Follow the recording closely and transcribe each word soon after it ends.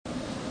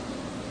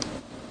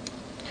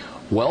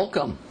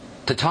Welcome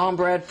to Tom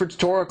Bradford's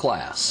Torah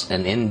class,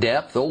 an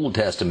in-depth Old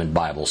Testament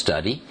Bible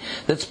study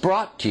that's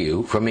brought to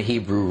you from a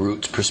Hebrew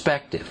roots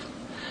perspective.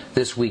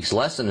 This week's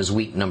lesson is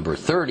week number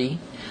 30,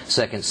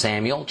 2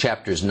 Samuel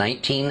chapters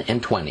 19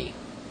 and 20.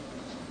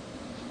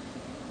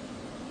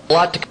 A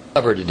lot to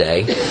cover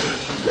today.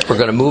 We're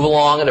going to move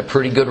along at a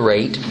pretty good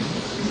rate,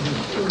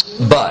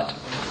 but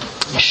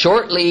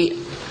shortly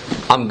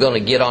I'm going to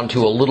get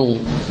onto a little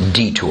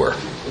detour.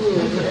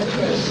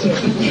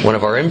 One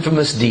of our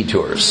infamous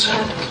detours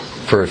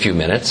for a few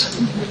minutes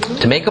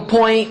to make a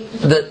point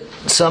that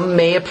some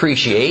may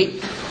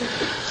appreciate,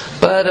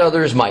 but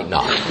others might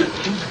not.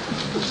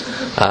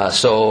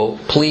 So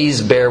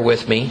please bear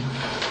with me.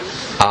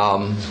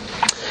 And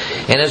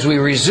as we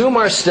resume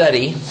our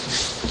study,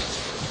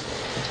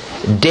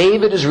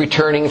 David is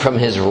returning from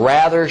his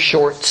rather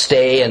short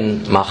stay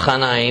in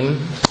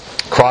Mahanaim,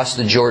 across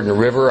the Jordan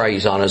River.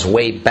 He's on his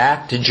way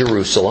back to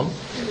Jerusalem.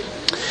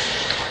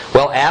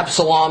 Well,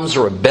 Absalom's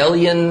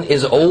rebellion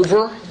is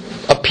over.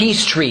 A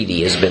peace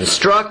treaty has been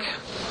struck.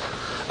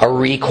 A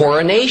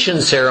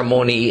recoronation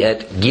ceremony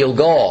at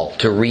Gilgal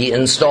to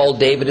reinstall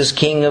David as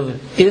king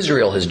of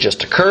Israel has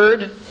just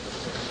occurred.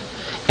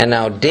 And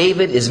now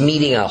David is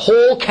meeting a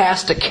whole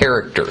cast of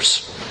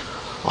characters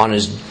on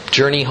his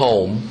journey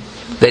home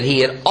that he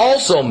had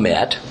also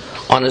met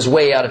on his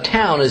way out of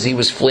town as he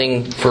was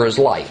fleeing for his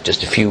life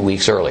just a few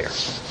weeks earlier.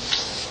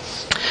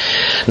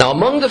 Now,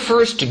 among the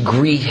first to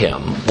greet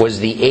him was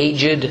the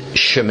aged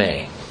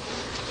Shimei,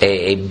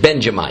 a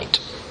Benjamite,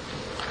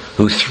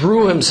 who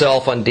threw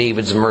himself on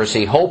David's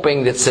mercy,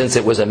 hoping that since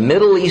it was a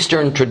Middle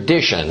Eastern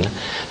tradition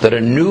that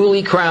a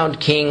newly crowned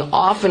king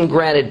often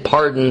granted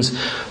pardons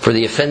for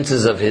the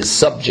offenses of his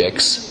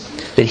subjects,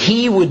 that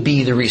he would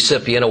be the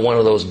recipient of one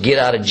of those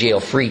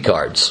get-out-of-jail-free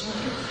cards.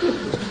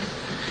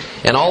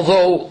 And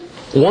although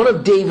one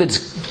of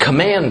David's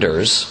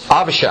commanders,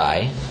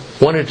 Abishai,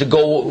 wanted to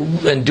go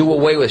and do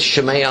away with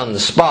Shimei on the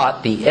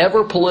spot, the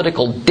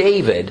ever-political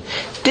David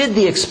did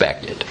the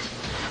expected,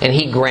 and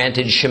he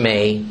granted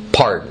Shimei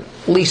pardon,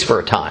 at least for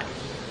a time.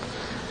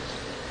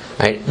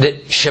 Right?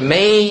 That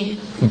Shimei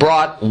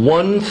brought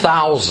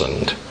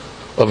 1,000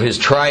 of his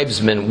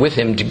tribesmen with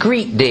him to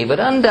greet David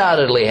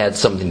undoubtedly had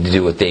something to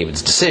do with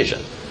David's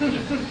decision.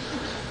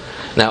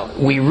 Now,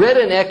 we read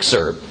an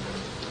excerpt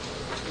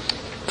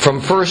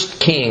from 1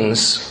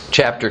 Kings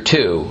chapter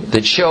 2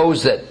 that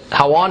shows that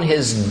how on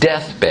his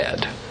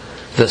deathbed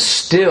the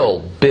still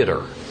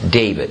bitter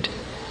David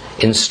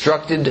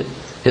instructed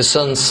his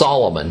son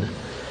Solomon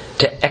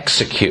to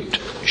execute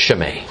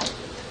Shimei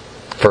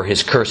for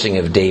his cursing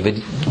of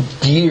David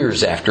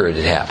years after it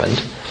had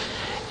happened.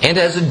 And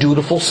as a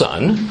dutiful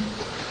son,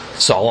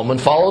 Solomon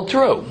followed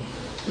through.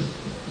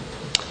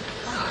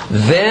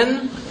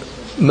 Then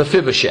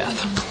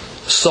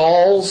Mephibosheth,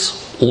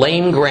 Saul's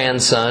lame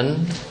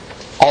grandson,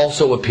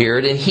 also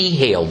appeared, and he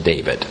hailed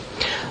David.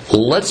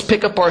 Let's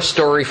pick up our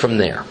story from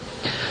there.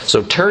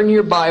 So turn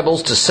your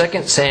Bibles to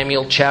 2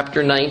 Samuel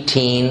chapter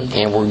 19,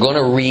 and we're going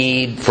to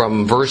read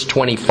from verse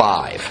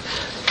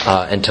 25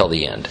 until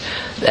the end.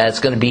 That's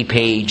going to be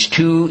page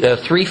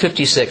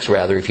 356,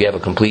 rather, if you have a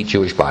complete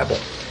Jewish Bible.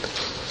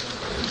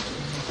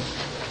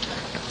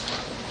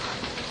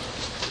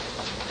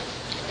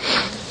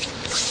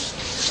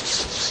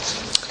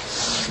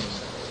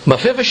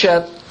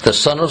 Mephibosheth, the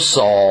son of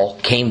Saul,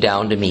 came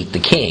down to meet the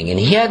king, and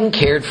he hadn't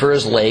cared for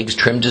his legs,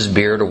 trimmed his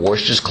beard, or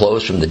washed his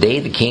clothes from the day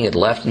the king had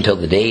left until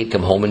the day he'd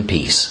come home in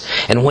peace.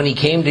 And when he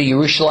came to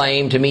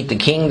Jerusalem to meet the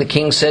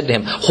king said to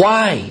him,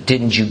 "Why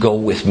didn't you go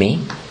with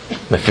me,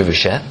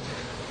 Mephibosheth?"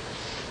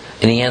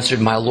 And he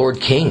answered, "My lord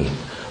king,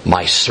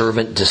 my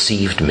servant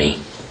deceived me.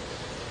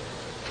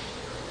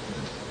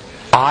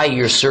 I,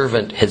 your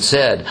servant, had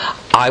said,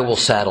 I will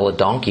saddle a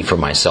donkey for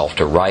myself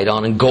to ride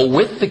on and go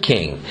with the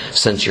king,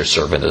 since your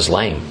servant is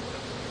lame.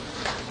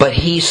 But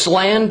he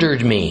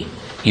slandered me,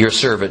 your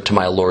servant, to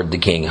my lord the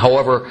king.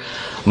 However,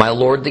 my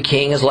lord the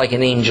king is like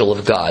an angel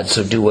of God,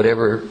 so do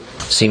whatever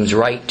seems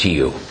right to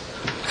you.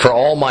 For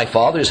all my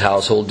father's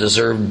household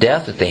deserved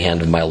death at the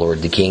hand of my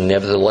lord the king.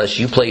 Nevertheless,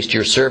 you placed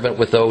your servant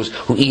with those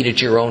who eat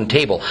at your own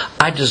table.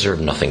 I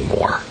deserve nothing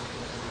more.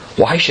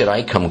 Why should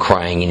I come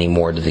crying any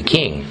more to the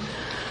king?"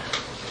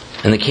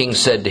 And the king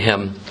said to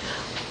him,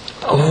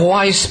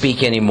 "Why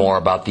speak any more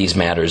about these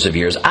matters of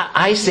yours?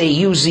 I say,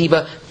 you,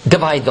 Ziba,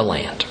 divide the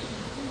land."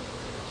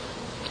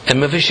 And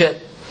Mephibosheth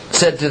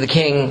said to the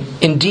king,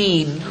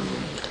 "Indeed,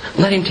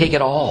 let him take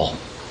it all.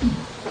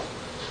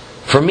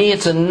 For me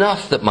it's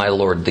enough that my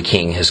lord the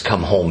king has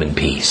come home in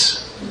peace."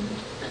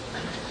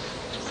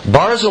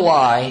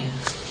 Barzillai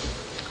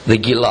the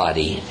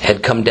Giladi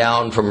had come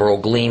down from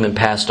Roglim and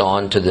passed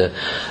on to the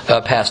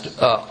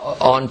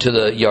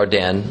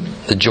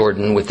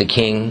Jordan with the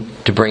king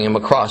to bring him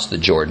across the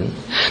Jordan.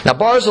 Now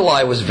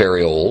Barzillai was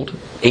very old,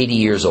 80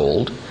 years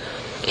old.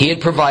 He had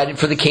provided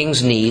for the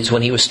king's needs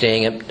when he was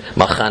staying at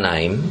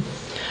Mahanaim,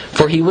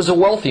 for he was a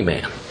wealthy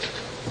man.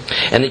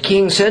 And the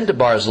king said to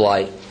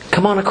Barzillai,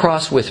 "Come on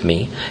across with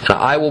me, and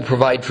I will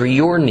provide for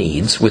your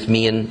needs with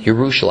me in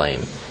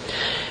Jerusalem."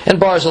 And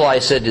Barzillai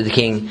said to the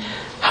king,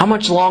 "How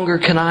much longer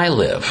can I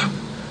live,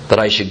 that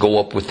I should go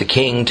up with the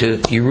king to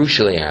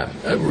Jerusalem?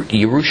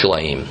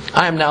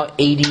 I am now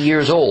 80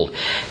 years old.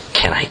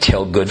 Can I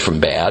tell good from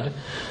bad?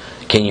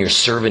 Can your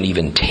servant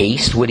even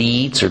taste what he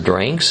eats or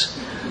drinks?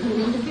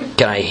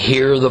 Can I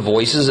hear the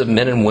voices of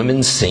men and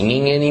women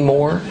singing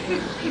anymore?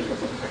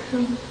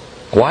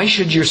 Why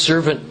should your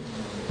servant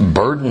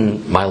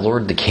burden my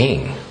lord the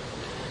king?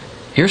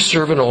 Your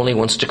servant only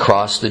wants to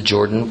cross the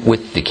Jordan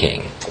with the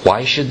king.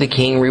 Why should the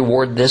king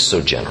reward this so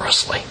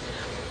generously?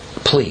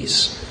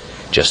 Please,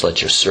 just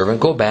let your servant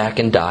go back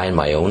and die in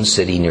my own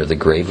city near the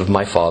grave of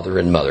my father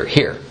and mother.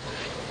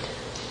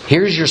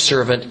 Here's your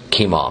servant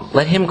Chimham.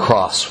 Let him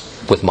cross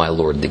with my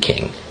lord the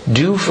king.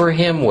 Do for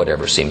him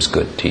whatever seems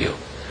good to you."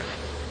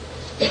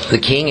 The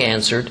king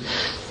answered,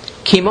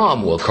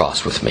 "Chimham will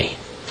cross with me,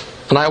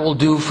 and I will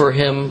do for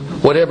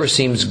him whatever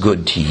seems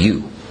good to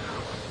you.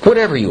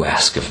 Whatever you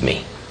ask of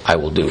me, I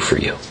will do for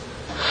you."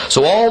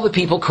 So all the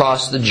people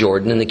crossed the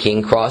Jordan, and the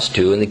king crossed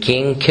too, and the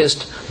king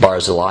kissed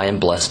Barzillai and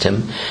blessed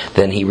him.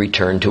 Then he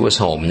returned to his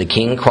home. And the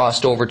king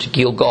crossed over to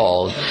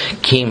Gilgal.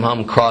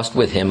 Chimham crossed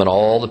with him, and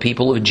all the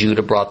people of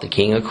Judah brought the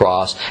king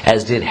across,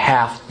 as did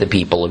half the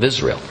people of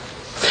Israel.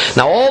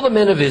 Now all the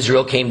men of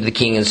Israel came to the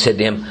king and said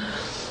to him,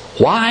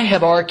 "Why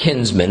have our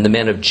kinsmen, the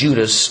men of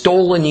Judah,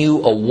 stolen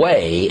you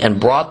away and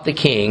brought the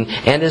king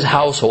and his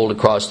household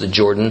across the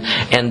Jordan,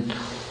 and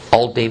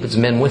all David's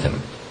men with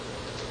him?"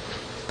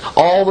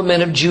 All the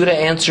men of Judah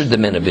answered the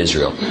men of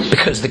Israel,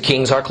 "Because the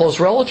king's our close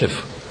relative.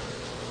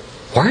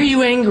 Why are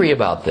you angry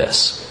about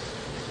this?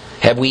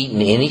 Have we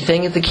eaten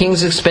anything at the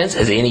king's expense?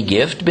 Has any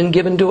gift been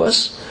given to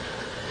us?"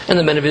 And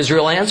the men of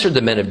Israel answered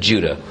the men of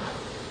Judah,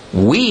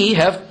 "We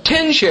have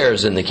 10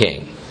 shares in the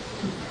king.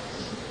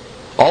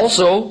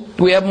 Also,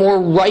 we have more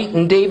right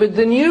in David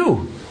than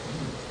you.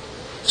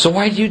 So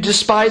why do you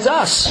despise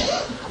us?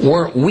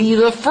 Weren't we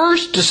the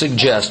first to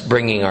suggest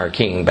bringing our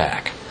king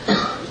back?"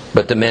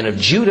 But the men of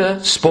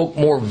Judah spoke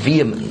more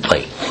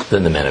vehemently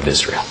than the men of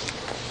Israel.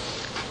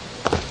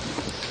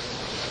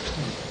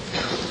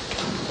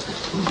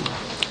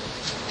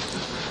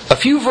 A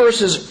few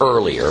verses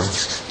earlier,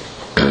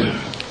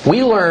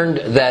 we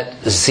learned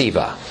that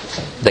Ziva,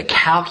 the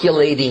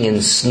calculating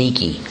and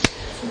sneaky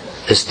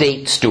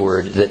estate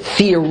steward that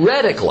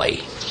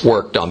theoretically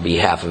worked on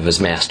behalf of his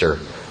master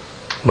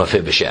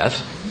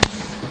Mephibosheth,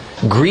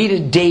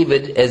 greeted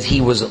David as he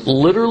was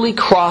literally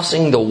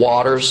crossing the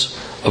waters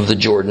of the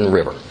Jordan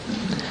River.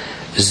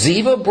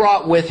 Ziva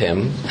brought with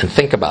him, and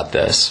think about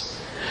this,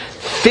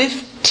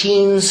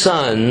 15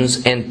 sons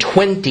and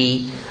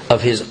 20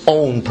 of his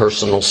own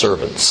personal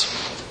servants.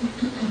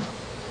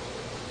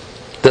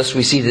 Thus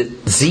we see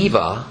that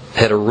Ziva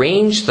had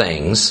arranged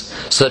things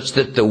such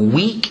that the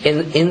weak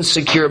and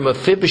insecure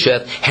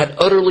Mephibosheth had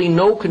utterly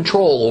no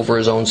control over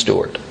his own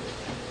steward.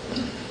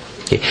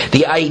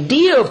 The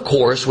idea, of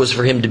course, was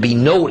for him to be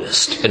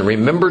noticed and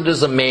remembered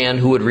as a man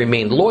who had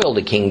remained loyal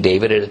to King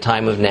David at a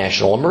time of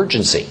national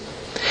emergency.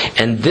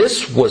 And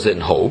this was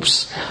in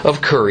hopes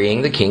of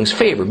currying the king's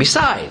favor.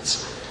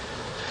 Besides,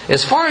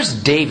 as far as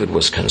David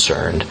was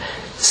concerned,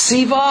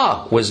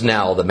 Ziva was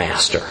now the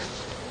master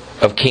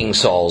of King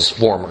Saul's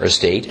former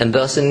estate, and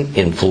thus an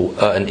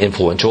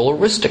influential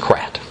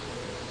aristocrat.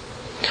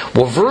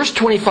 Well, verse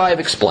 25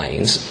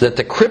 explains that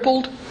the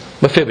crippled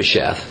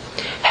Mephibosheth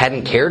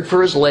hadn't cared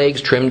for his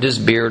legs, trimmed his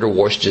beard, or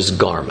washed his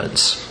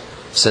garments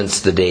since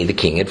the day the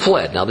king had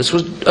fled. Now, this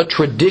was a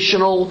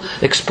traditional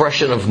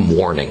expression of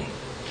mourning.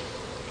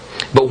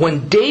 But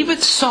when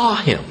David saw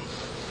him,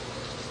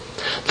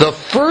 the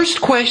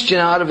first question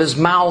out of his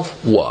mouth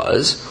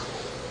was,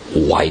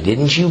 "Why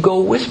didn't you go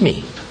with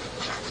me,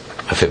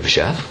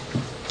 Mephibosheth?"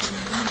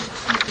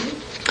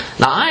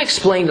 Now, I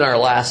explained in our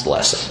last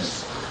lesson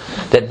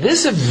that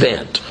this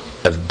event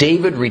of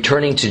David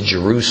returning to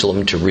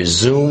Jerusalem to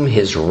resume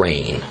his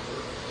reign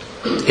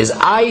is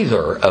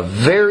either a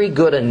very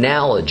good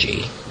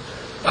analogy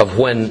of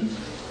when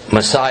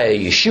Messiah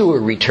Yeshua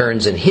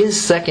returns in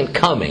his second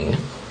coming,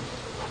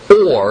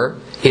 or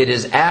it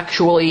is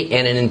actually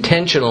and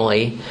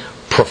intentionally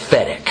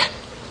prophetic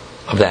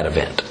of that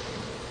event.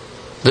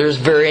 There's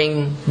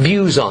varying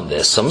views on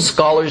this. Some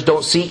scholars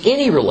don't see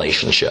any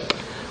relationship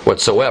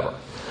whatsoever.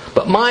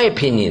 But my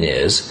opinion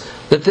is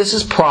that this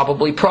is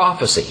probably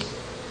prophecy.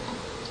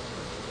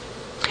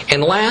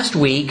 And last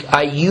week,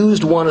 I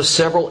used one of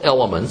several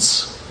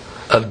elements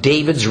of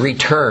David's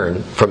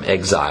return from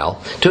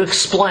exile to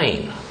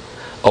explain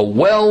a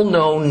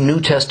well-known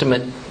New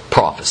Testament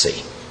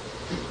prophecy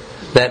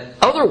that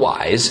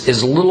otherwise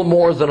is little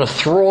more than a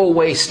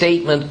throwaway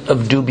statement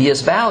of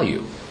dubious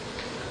value.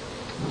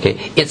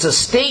 Okay. It's a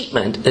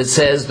statement that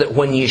says that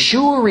when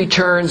Yeshua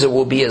returns, it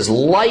will be as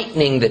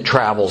lightning that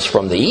travels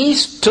from the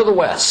east to the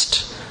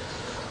west.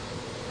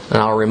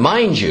 And I'll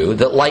remind you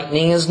that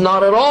lightning is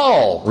not at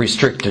all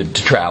restricted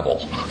to travel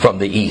from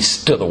the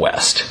east to the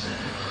west,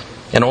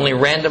 and only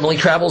randomly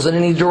travels in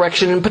any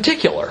direction in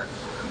particular.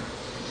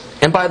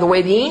 And by the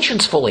way, the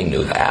ancients fully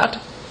knew that.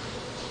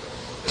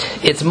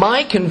 It's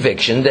my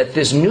conviction that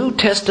this New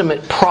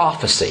Testament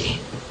prophecy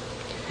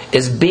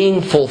is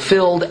being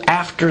fulfilled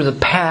after the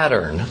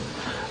pattern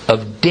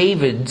of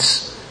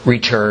David's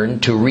return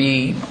to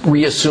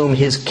reassume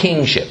his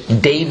kingship.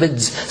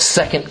 David's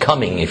second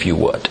coming, if you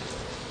would.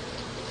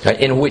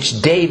 In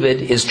which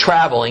David is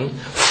traveling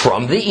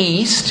from the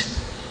east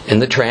in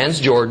the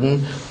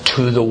Transjordan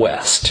to the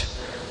west,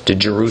 to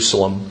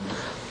Jerusalem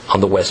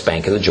on the west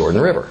bank of the Jordan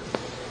River.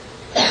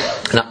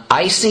 Now,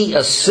 I see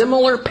a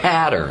similar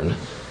pattern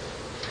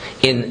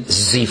in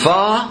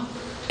Ziva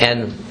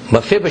and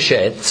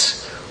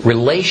Mephibosheth's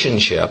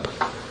relationship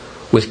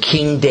with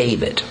King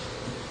David,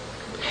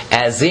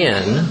 as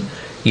in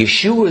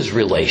Yeshua's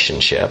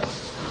relationship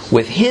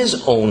with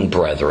his own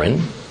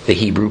brethren, the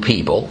Hebrew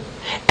people,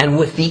 and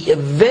with the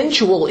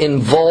eventual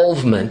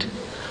involvement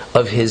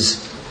of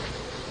his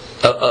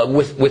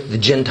with the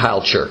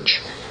Gentile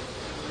church.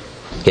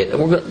 Okay,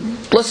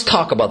 let's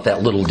talk about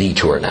that little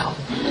detour now.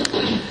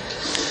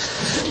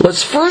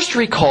 Let's first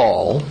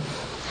recall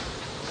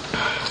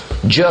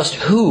just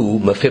who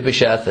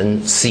Mephibosheth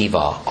and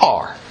Ziva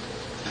are.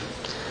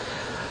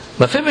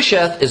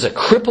 Mephibosheth is a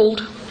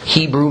crippled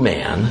Hebrew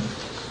man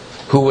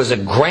who was a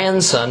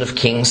grandson of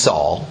King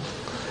Saul,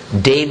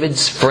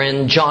 David's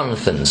friend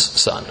Jonathan's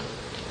son.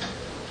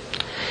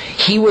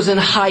 He was in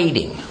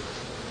hiding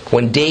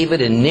when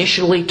David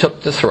initially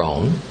took the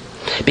throne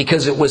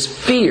because it was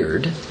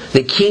feared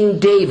that King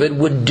David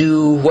would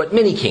do what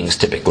many kings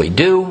typically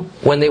do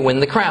when they win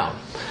the crown.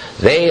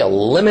 They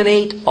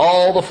eliminate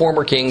all the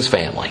former king's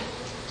family.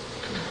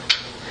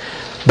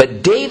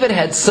 But David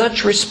had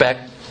such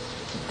respect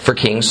for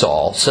King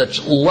Saul,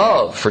 such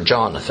love for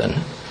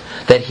Jonathan,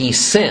 that he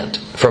sent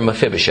for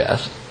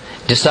Mephibosheth,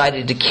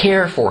 decided to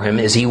care for him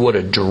as he would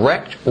a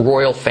direct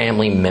royal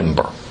family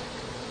member.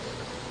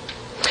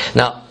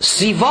 Now,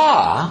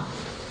 Ziva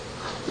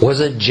was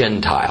a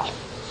Gentile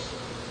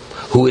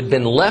who had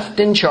been left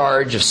in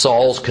charge of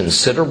Saul's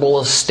considerable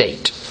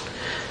estate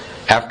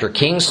after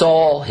King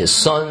Saul, his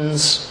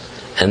sons,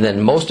 and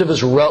then most of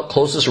his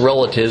closest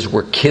relatives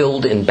were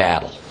killed in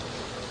battle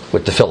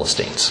with the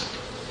Philistines.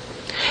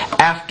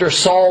 After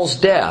Saul's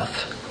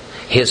death,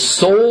 his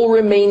sole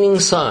remaining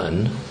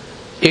son,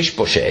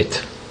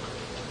 Ishbosheth,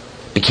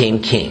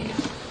 became king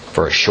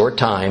for a short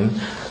time,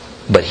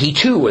 but he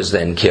too was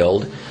then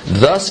killed,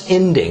 thus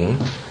ending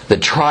the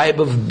tribe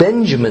of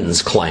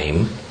Benjamin's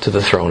claim to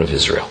the throne of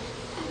Israel.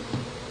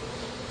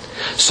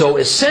 So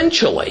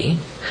essentially,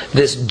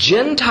 this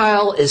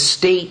Gentile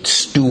estate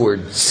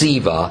steward,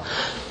 Ziva,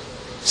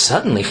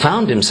 suddenly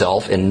found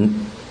himself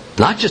in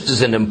not just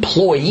as an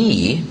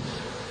employee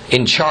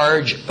in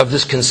charge of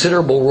this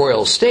considerable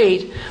royal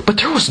estate, but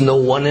there was no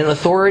one in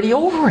authority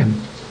over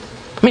him.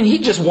 I mean, he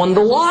just won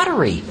the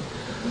lottery,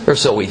 or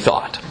so he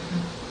thought.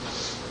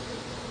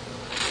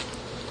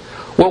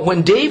 Well,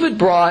 when David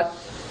brought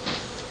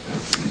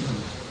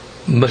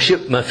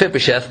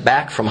Mephibosheth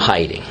back from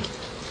hiding,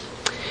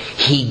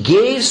 he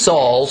gave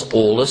Saul's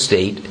old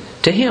estate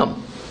to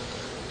him.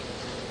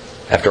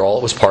 After all,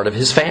 it was part of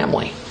his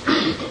family.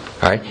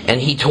 All right?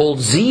 And he told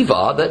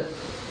Ziva that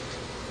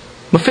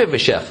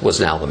Mephibosheth was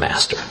now the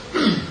master.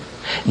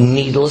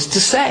 Needless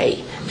to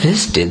say,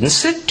 this didn't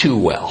sit too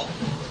well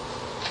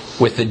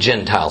with the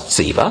Gentile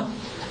Ziva,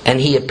 and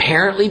he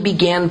apparently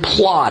began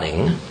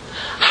plotting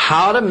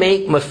how to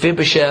make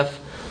Mephibosheth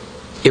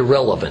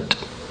irrelevant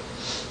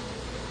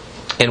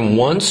and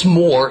once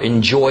more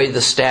enjoy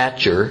the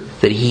stature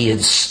that he had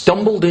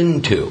stumbled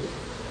into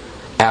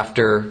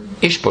after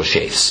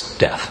Ishbosheth's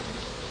death.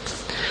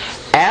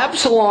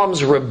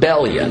 Absalom's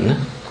rebellion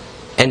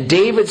and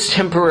David's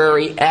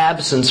temporary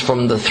absence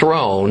from the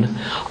throne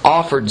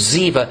offered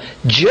Ziva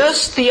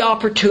just the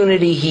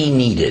opportunity he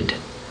needed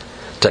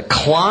to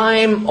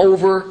climb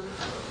over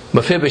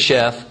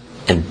Mephibosheth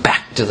and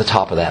back to the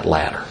top of that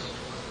ladder.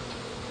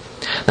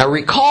 Now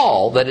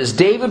recall that as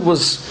David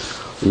was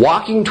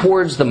walking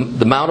towards the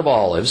Mount of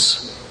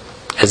Olives,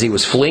 as he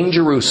was fleeing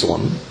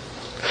Jerusalem,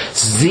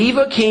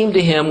 Ziva came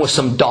to him with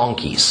some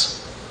donkeys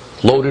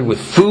loaded with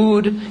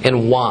food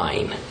and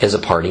wine as a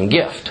parting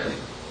gift.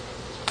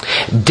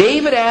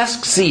 David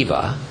asked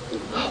Ziva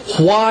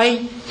why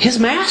his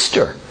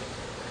master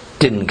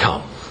didn't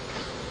come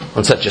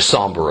on such a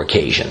somber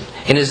occasion.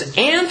 And his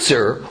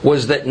answer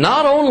was that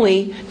not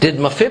only did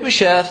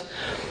Mephibosheth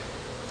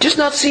just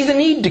not see the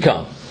need to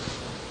come,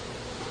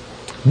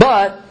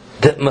 but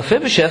that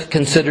Mephibosheth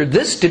considered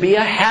this to be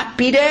a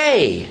happy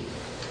day,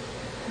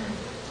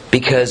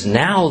 because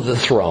now the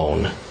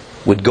throne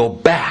would go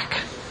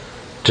back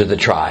to the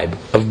tribe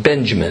of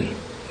Benjamin,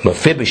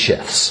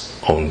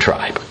 Mephibosheth's own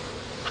tribe.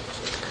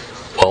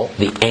 Well,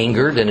 the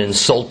angered and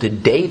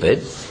insulted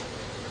David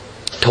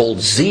told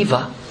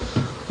Ziva,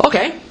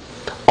 okay,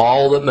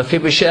 all that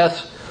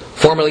Mephibosheth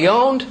formerly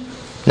owned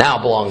now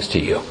belongs to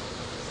you.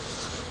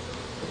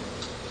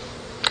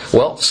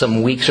 Well,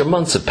 some weeks or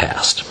months have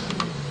passed.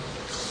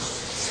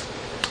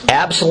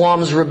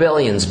 Absalom's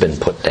rebellion's been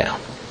put down.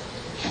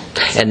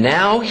 And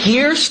now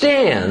here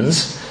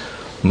stands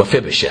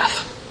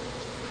Mephibosheth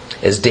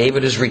as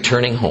David is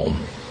returning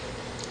home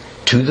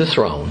to the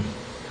throne,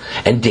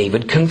 and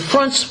David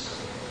confronts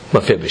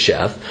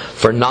Mephibosheth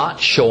for not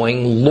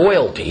showing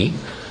loyalty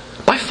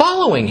by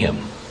following him.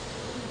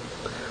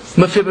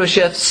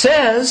 Mephibosheth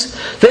says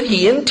that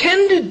he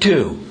intended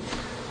to,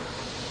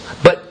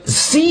 but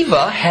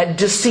Ziva had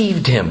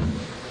deceived him.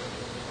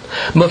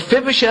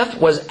 Mephibosheth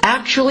was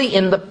actually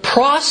in the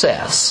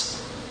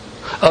process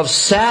of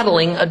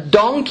saddling a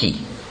donkey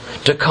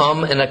to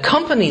come and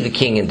accompany the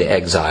king into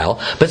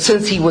exile, but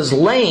since he was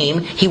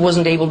lame, he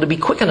wasn't able to be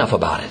quick enough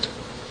about it.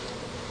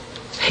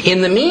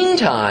 In the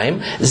meantime,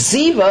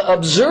 Ziva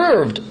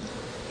observed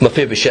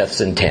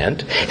Mephibosheth's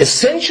intent,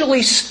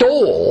 essentially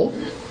stole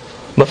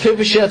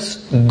Mephibosheth's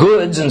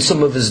goods and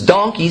some of his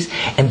donkeys,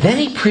 and then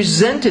he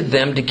presented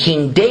them to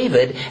King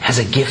David as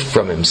a gift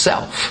from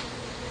himself.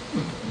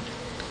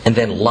 And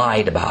then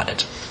lied about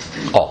it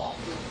all.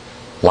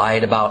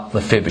 Lied about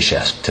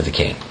Mephibosheth to the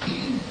king.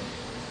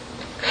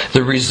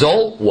 The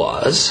result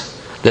was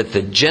that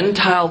the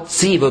Gentile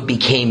Ziva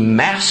became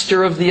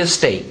master of the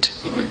estate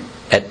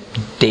at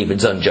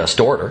David's unjust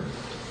order.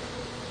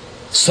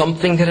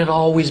 Something that had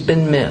always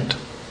been meant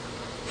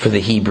for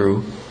the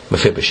Hebrew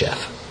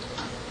Mephibosheth.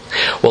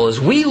 Well, as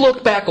we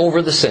look back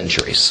over the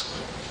centuries,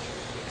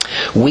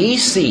 we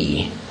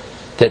see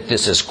that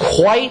this is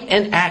quite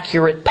an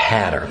accurate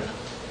pattern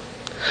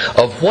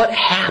of what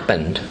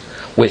happened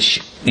with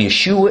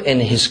Yeshua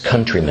and his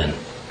countrymen,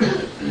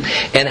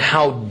 and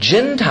how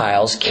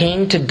Gentiles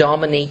came to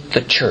dominate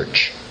the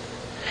church,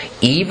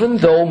 even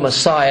though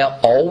Messiah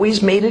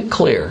always made it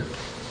clear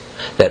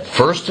that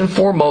first and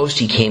foremost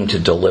he came to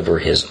deliver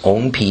his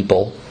own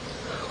people,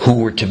 who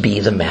were to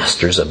be the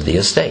masters of the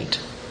estate.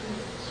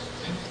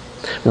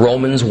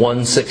 Romans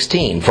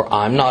 1:16, for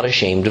I'm not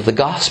ashamed of the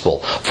gospel,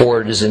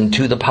 for it is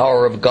unto the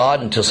power of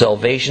God unto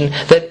salvation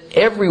that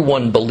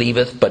everyone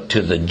believeth, but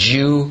to the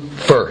Jew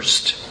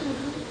first,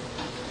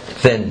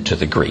 then to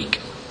the Greek.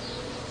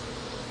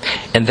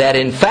 And that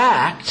in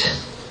fact,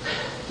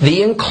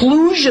 the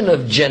inclusion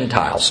of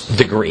Gentiles,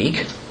 the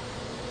Greek,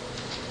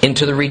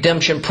 into the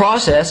redemption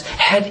process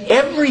had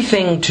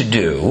everything to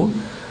do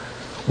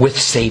with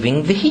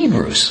saving the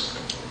Hebrews,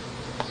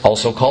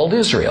 also called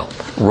Israel.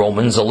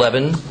 Romans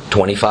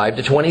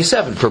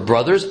 11:25-27. For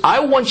brothers, I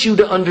want you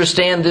to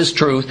understand this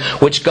truth,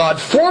 which God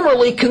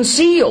formerly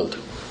concealed,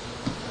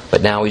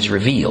 but now He's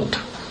revealed,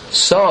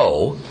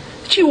 so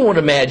that you won't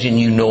imagine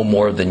you know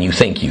more than you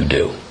think you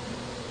do.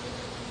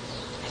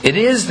 It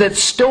is that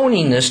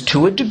stoniness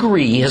to a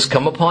degree has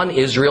come upon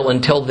Israel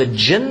until the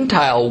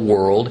Gentile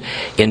world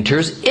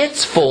enters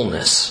its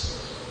fullness.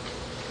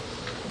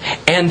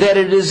 And that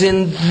it is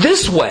in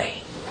this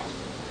way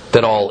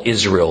that all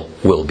Israel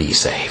will be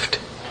saved.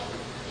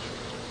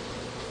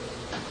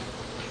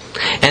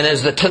 And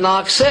as the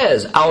Tanakh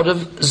says, out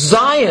of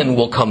Zion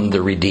will come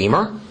the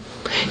Redeemer.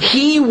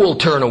 He will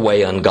turn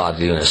away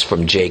ungodliness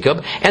from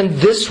Jacob, and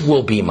this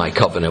will be my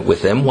covenant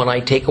with them when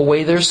I take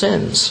away their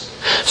sins.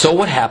 So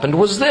what happened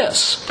was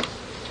this.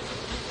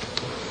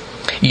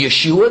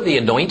 Yeshua, the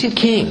anointed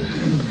king,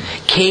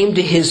 came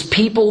to his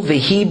people, the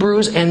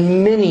Hebrews,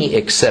 and many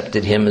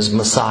accepted him as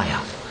Messiah,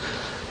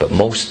 but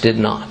most did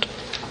not.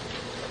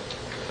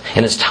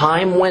 And as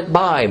time went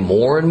by,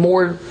 more and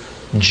more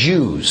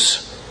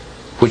Jews,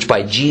 which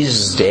by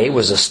Jesus' day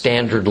was a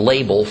standard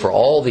label for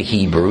all the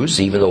Hebrews,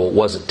 even though it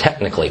wasn't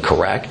technically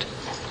correct,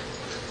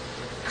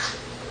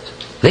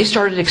 they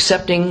started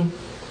accepting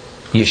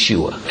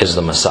Yeshua as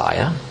the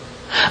Messiah,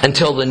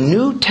 until the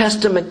New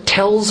Testament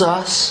tells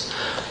us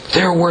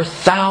there were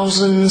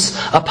thousands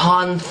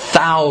upon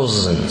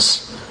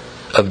thousands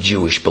of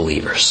Jewish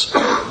believers.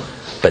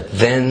 But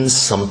then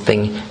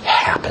something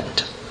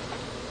happened.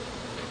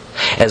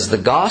 As the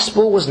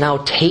gospel was now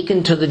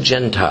taken to the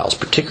Gentiles,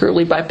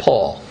 particularly by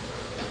Paul,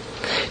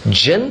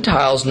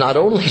 Gentiles not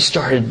only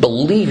started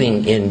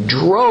believing in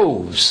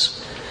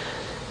droves,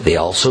 they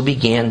also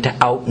began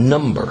to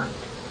outnumber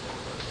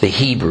the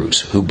Hebrews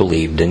who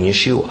believed in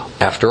Yeshua.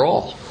 After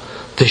all,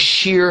 the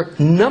sheer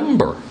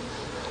number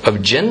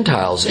of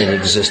Gentiles in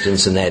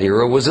existence in that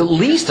era was at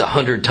least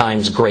 100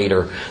 times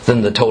greater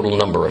than the total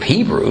number of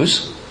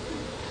Hebrews.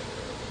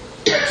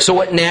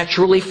 So it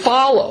naturally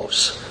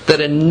follows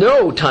that in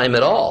no time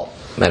at all,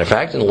 matter of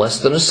fact, in less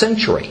than a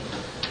century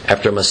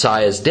after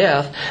Messiah's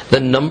death, the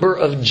number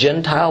of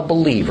Gentile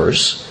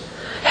believers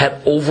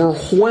had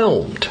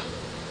overwhelmed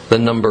the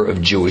number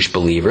of Jewish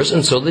believers,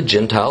 and so the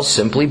Gentiles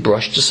simply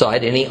brushed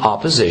aside any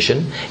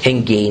opposition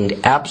and gained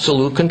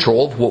absolute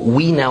control of what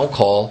we now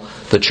call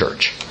the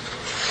church.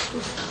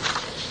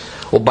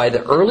 Well, by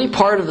the early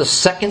part of the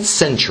 2nd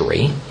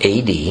century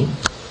AD,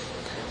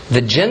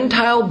 the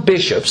Gentile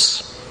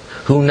bishops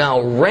who now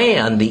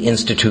ran the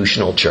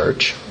institutional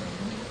church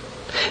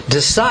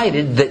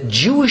decided that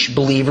Jewish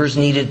believers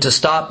needed to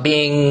stop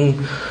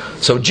being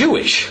so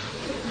Jewish.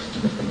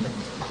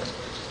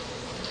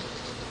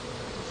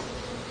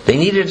 They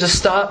needed to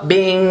stop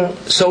being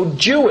so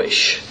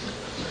Jewish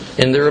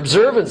in their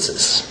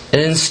observances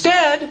and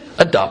instead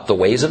adopt the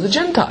ways of the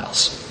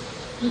Gentiles.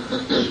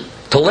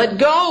 To let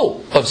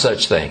go of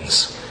such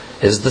things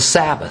as the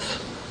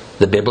Sabbath,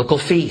 the biblical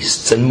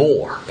feasts, and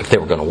more, if they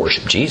were going to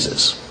worship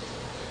Jesus.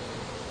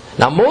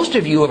 Now, most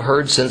of you have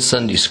heard since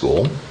Sunday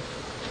school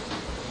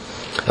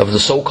of the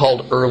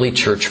so-called early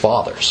church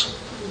fathers.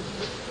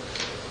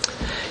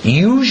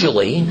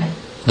 Usually,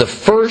 the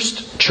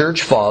first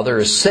church father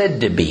is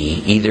said to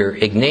be either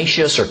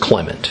Ignatius or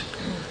Clement.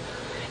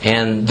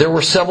 And there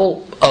were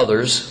several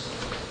others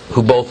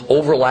who both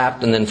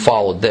overlapped and then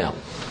followed them.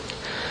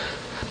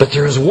 But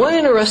there is one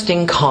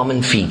interesting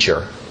common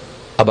feature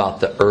about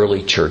the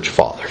early church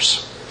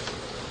fathers.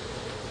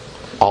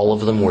 All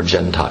of them were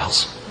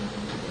Gentiles.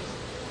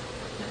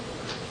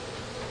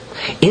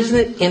 Isn't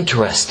it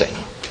interesting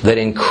that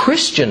in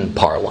Christian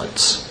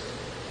parlance,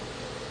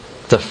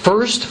 the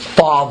first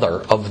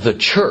father of the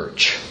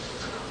church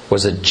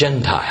was a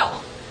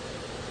Gentile,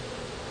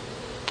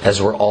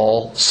 as were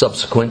all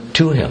subsequent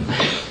to him?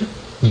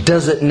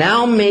 Does it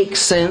now make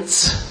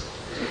sense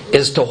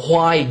as to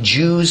why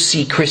Jews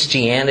see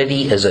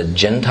Christianity as a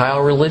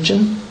Gentile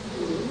religion?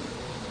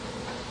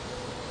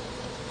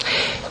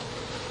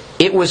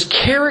 It was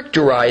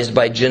characterized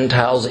by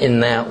Gentiles in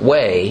that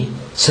way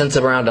since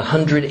around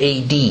 100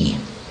 A.D.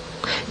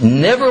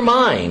 Never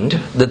mind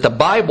that the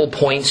Bible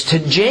points to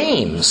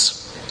James,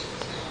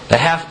 the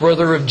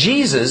half-brother of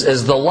Jesus,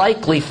 as the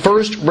likely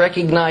first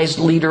recognized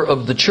leader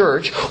of the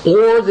church,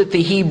 or that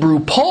the Hebrew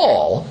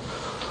Paul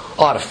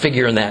ought to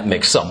figure in that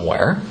mix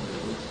somewhere,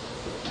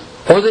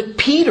 or that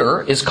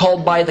Peter is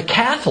called by the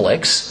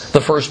Catholics the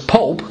first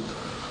pope.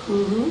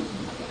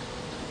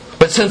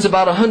 But since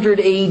about 100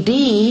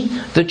 A.D.,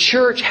 the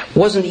church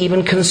wasn't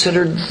even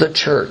considered the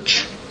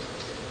church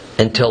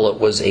until it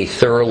was a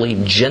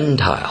thoroughly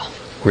Gentile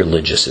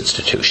religious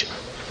institution.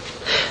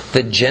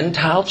 The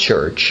Gentile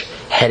church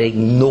had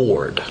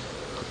ignored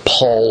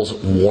Paul's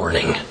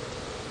warning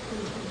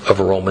of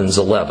Romans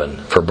 11.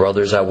 For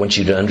brothers, I want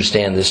you to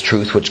understand this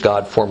truth which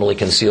God formerly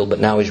concealed,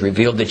 but now He's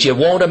revealed, that you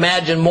won't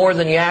imagine more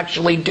than you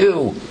actually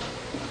do.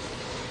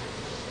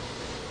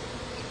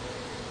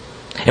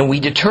 And we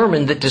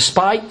determined that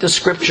despite the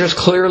Scriptures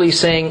clearly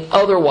saying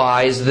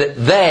otherwise, that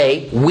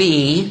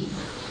we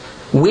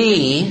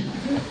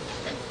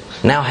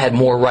now had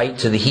more right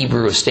to the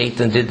Hebrew estate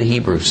than did the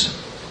Hebrews.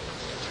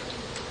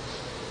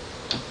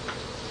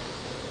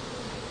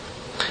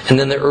 And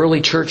then the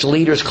early church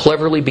leaders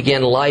cleverly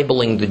began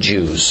libeling the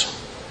Jews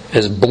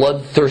as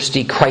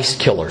bloodthirsty Christ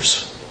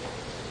killers.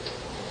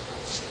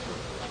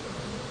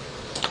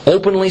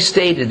 Openly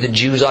stated that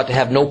Jews ought to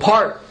have no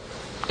part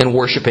in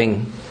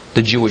worshiping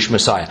the Jewish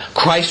Messiah.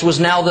 Christ was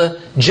now the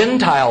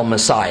Gentile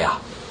Messiah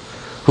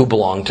who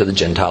belonged to the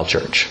Gentile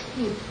church.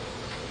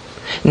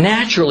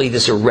 Naturally,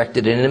 this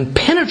erected an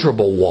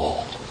impenetrable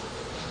wall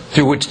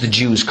through which the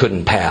Jews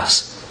couldn't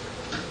pass.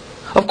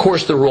 Of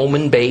course, the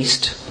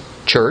Roman-based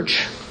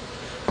church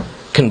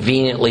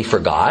conveniently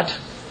forgot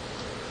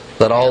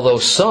that although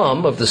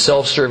some of the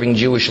self-serving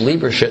Jewish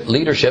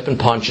leadership in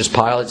Pontius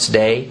Pilate's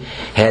day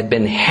had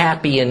been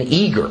happy and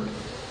eager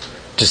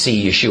to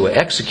see Yeshua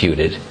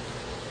executed,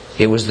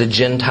 it was the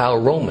Gentile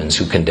Romans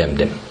who condemned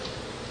Him,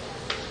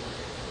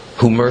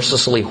 who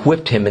mercilessly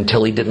whipped Him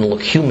until He didn't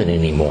look human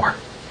anymore,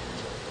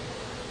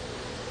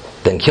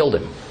 then killed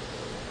Him.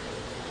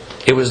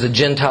 It was the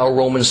Gentile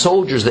Roman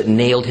soldiers that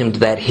nailed Him to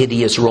that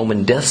hideous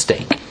Roman death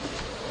stake.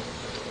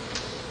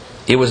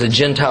 It was a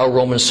Gentile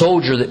Roman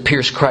soldier that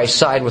pierced Christ's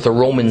side with a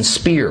Roman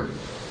spear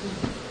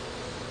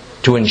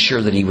to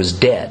ensure that He was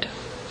dead.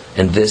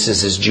 And this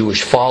as His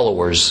Jewish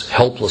followers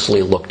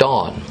helplessly looked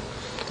on,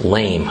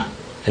 lame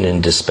and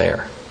in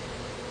despair.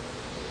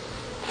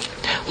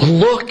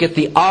 Look at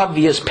the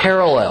obvious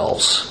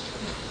parallels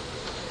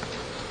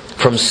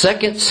from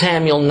 2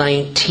 Samuel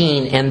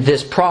 19, and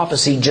this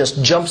prophecy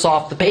just jumps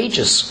off the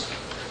pages.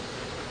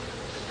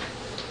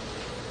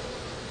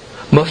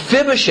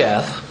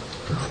 Mephibosheth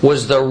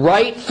was the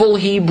rightful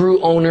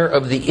Hebrew owner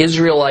of the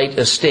Israelite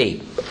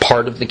estate,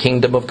 part of the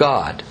kingdom of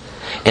God.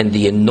 And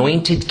the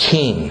anointed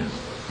king, in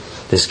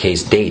this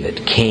case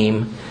David,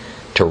 came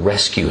to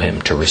rescue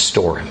him, to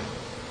restore him.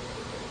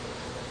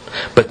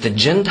 But the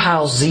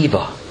Gentile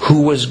Ziva,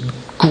 who was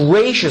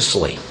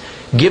graciously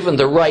given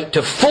the right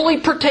to fully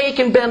partake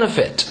and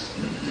benefit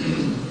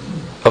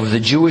of the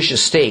Jewish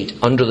estate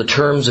under the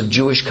terms of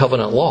Jewish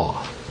covenant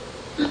law,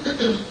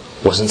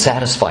 wasn't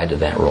satisfied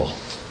with that role.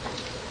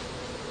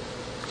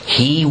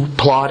 He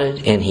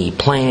plotted and he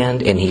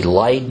planned and he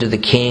lied to the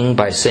king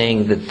by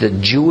saying that the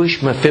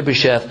Jewish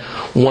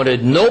Mephibosheth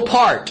wanted no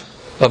part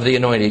of the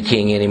anointed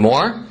king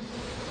anymore.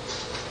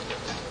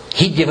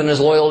 He'd given his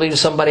loyalty to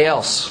somebody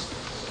else.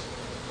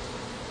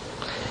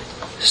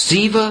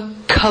 Ziva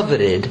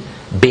coveted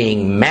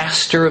being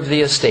master of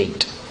the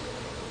estate.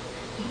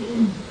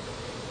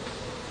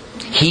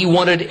 He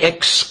wanted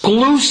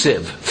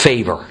exclusive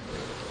favor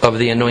of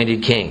the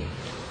anointed king.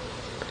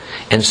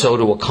 And so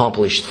to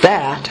accomplish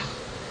that,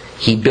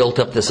 he built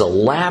up this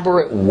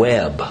elaborate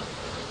web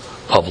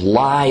of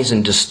lies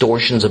and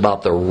distortions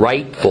about the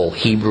rightful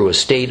Hebrew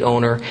estate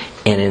owner,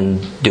 and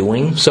in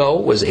doing so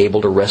was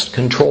able to wrest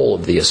control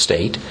of the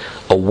estate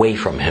away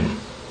from him.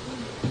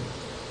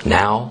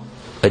 Now,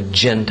 a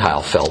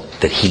Gentile felt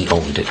that he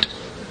owned it.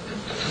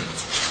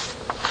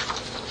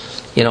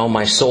 You know,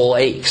 my soul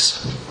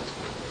aches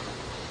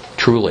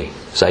truly,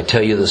 as I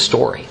tell you the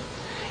story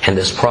and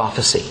this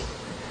prophecy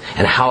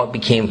and how it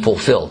became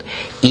fulfilled.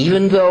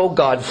 Even though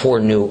God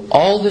foreknew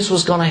all this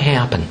was going to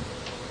happen,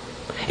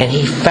 and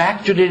He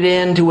factored it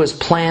into His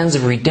plans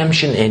of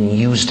redemption and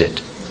used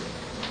it,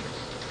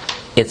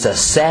 it's a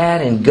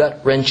sad and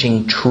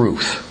gut-wrenching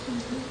truth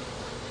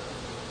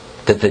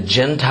that the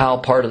Gentile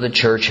part of the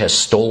church has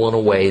stolen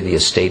away the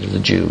estate of the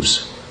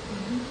Jews.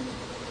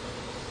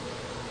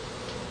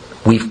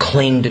 We've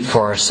claimed it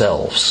for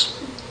ourselves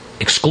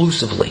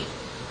exclusively.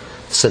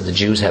 Said the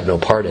Jews have no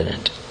part in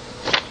it.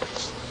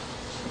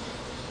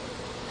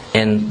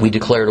 And we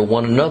declare to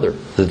one another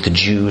that the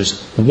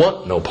Jews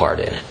want no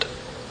part in it.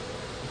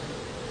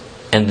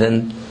 And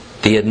then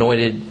the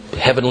anointed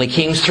heavenly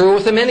king's through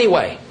with them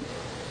anyway.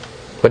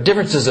 What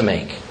difference does it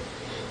make?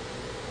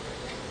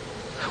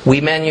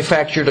 We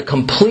manufactured a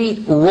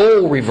complete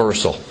role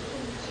reversal.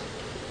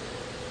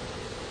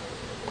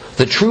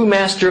 The true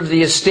master of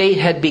the estate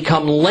had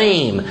become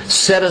lame,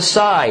 set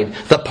aside.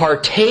 The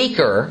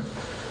partaker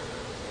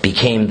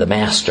became the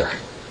master,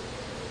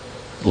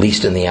 at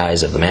least in the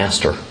eyes of the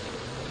master.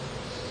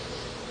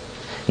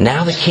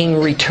 Now the king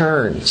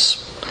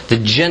returns. The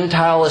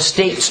Gentile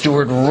estate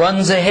steward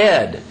runs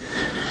ahead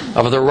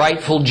of the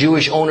rightful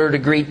Jewish owner to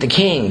greet the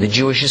king. The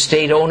Jewish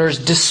estate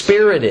owner's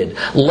dispirited,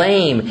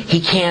 lame,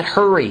 he can't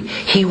hurry.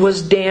 He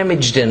was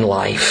damaged in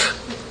life.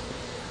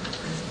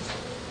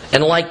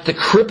 And like the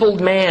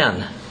crippled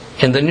man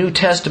in the New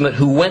Testament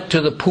who went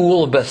to the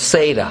pool of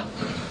Bethsaida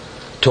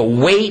to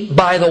wait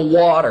by the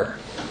water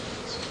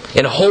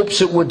in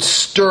hopes it would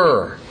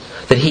stir,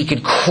 that he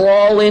could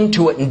crawl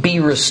into it and be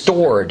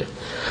restored,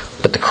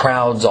 but the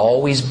crowds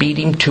always beat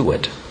him to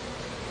it.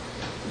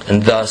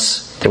 And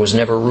thus, there was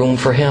never room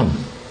for him.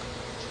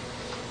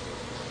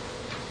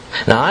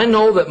 Now, I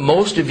know that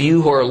most of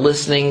you who are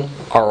listening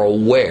are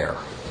aware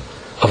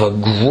of a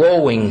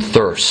growing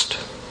thirst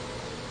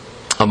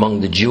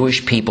among the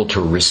Jewish people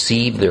to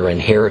receive their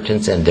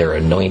inheritance and their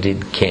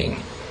anointed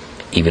king,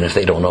 even if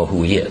they don't know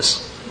who he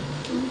is.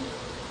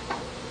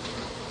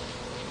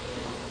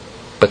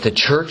 But the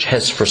church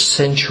has for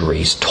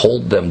centuries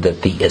told them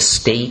that the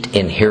estate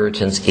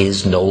inheritance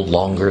is no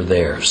longer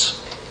theirs.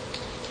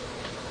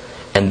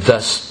 And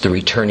thus the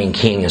returning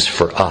king is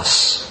for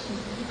us,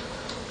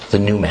 the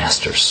new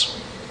masters,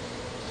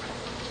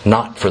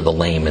 not for the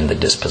lame and the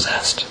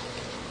dispossessed.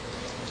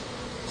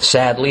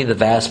 Sadly, the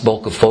vast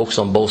bulk of folks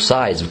on both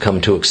sides have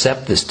come to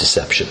accept this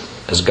deception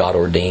as God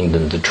ordained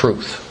and the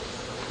truth.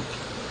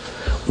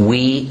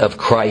 We of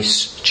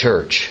Christ's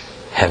church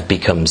have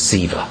become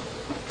Ziva.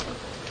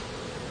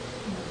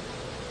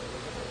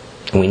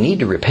 And we need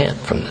to repent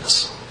from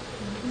this.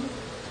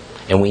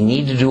 And we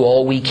need to do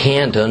all we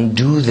can to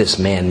undo this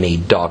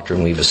man-made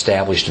doctrine we've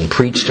established and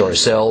preached to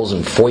ourselves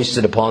and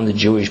foisted upon the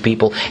Jewish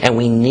people. And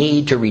we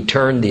need to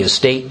return the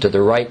estate to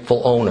the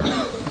rightful owner.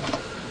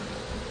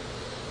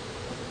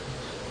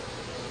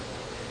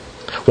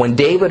 When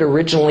David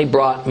originally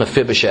brought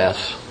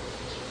Mephibosheth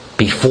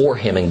before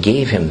him and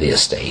gave him the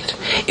estate,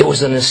 it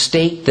was an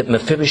estate that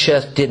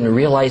Mephibosheth didn't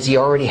realize he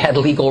already had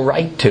legal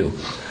right to.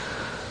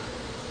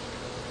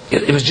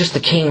 It was just the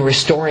king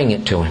restoring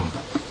it to him.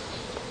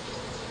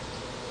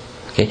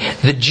 Okay.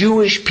 The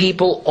Jewish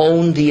people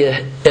owned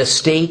the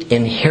estate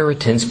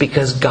inheritance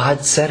because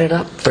God set it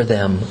up for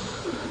them,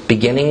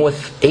 beginning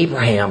with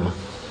Abraham.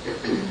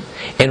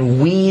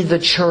 And we, the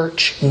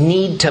church,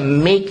 need to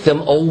make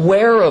them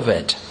aware of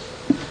it.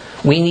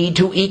 We need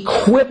to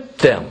equip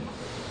them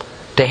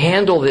to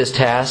handle this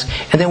task,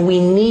 and then we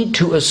need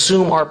to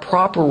assume our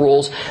proper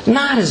roles,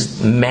 not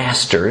as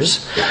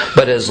masters,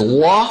 but as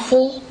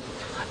lawful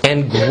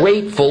and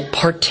grateful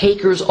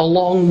partakers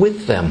along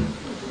with them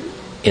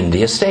in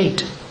the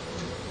estate.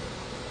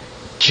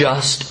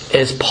 Just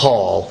as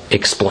Paul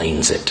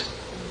explains it.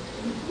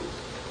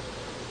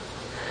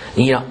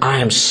 You know, I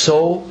am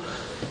so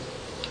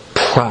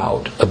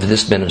proud of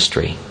this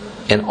ministry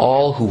and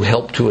all who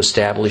helped to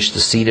establish the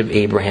Seed of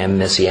Abraham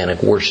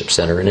Messianic Worship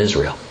Center in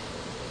Israel.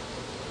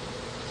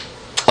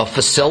 A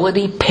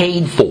facility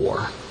paid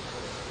for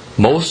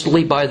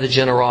mostly by the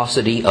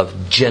generosity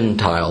of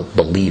Gentile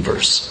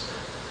believers,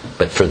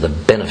 but for the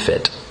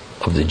benefit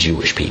of the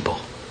Jewish people.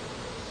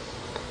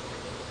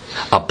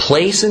 A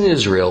place in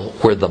Israel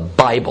where the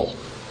Bible,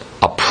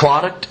 a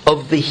product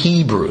of the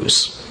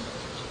Hebrews,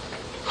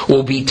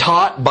 will be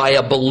taught by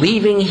a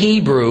believing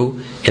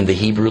Hebrew in the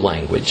Hebrew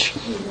language.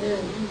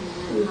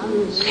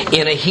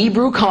 In a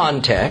Hebrew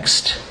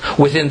context,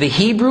 within the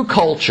Hebrew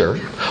culture,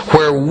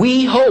 where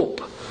we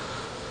hope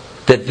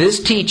that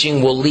this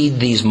teaching will lead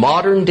these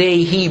modern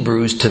day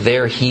Hebrews to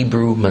their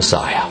Hebrew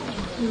Messiah.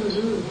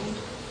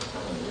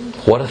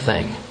 What a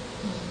thing.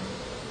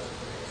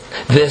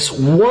 This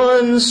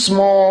one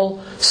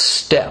small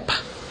step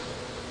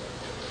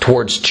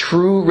towards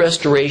true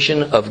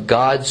restoration of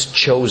God's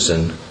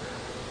chosen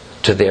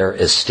to their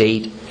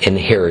estate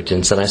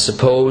inheritance, and I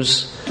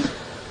suppose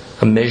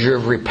a measure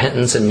of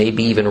repentance and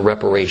maybe even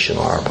reparation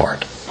on our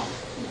part.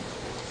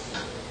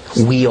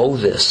 We owe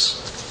this.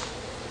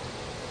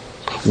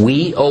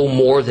 We owe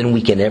more than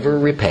we can ever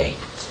repay.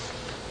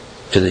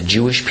 to the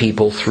Jewish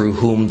people through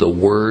whom the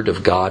Word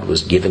of God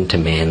was given to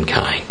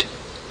mankind,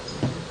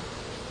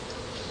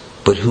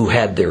 but who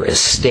had their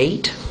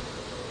estate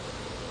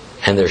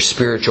and their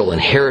spiritual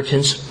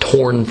inheritance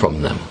torn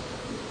from them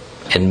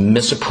and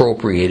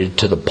misappropriated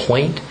to the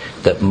point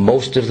that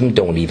most of them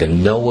don't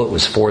even know it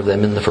was for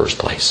them in the first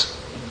place.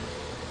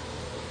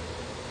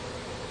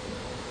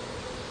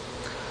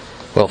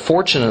 Well,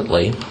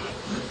 fortunately,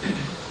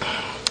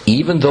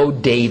 even though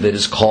David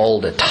is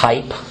called a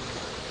type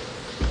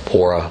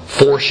or a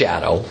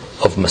foreshadow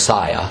of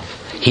Messiah,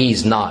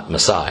 he's not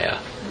Messiah.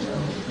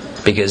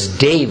 Because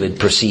David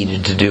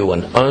proceeded to do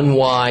an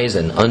unwise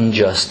and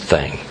unjust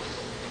thing.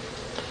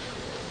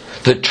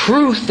 The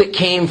truth that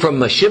came from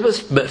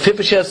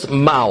Mephibosheth's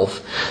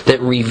mouth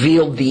that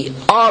revealed the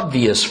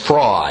obvious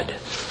fraud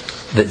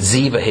that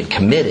Ziba had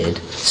committed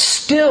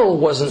still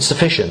wasn't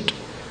sufficient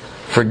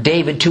for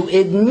David to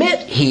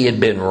admit he had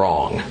been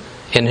wrong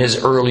in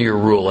his earlier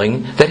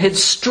ruling that had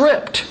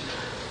stripped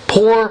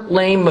poor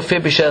lame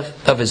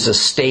Mephibosheth of his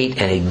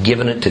estate and had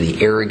given it to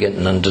the arrogant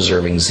and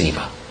undeserving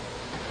Ziba.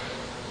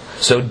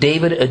 So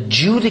David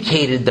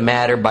adjudicated the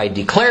matter by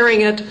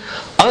declaring it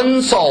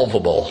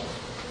unsolvable.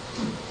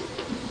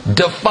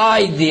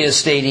 Divide the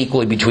estate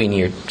equally between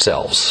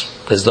yourselves,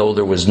 as though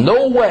there was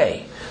no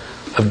way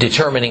of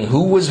determining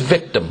who was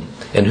victim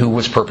and who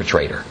was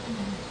perpetrator.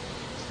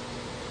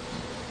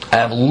 I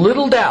have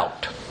little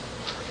doubt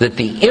that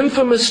the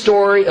infamous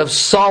story of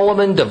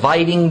Solomon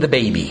dividing the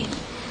baby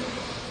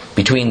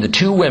between the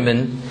two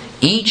women,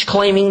 each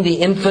claiming the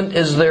infant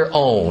as their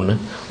own,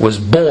 was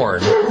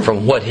born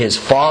from what his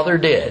father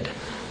did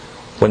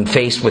when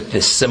faced with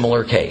this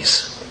similar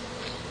case.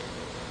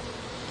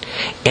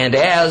 And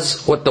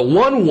as what the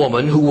one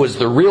woman who was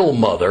the real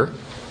mother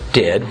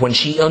did when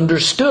she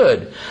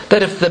understood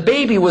that if the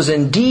baby was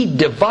indeed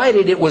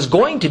divided, it was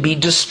going to be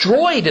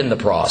destroyed in the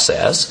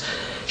process,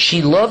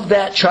 she loved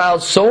that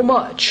child so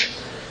much,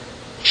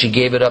 she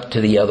gave it up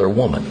to the other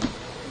woman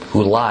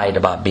who lied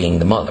about being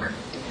the mother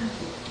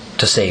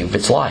to save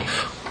its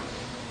life.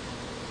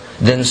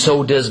 Then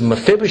so does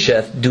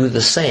Mephibosheth do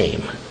the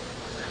same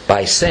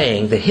by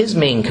saying that his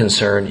main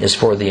concern is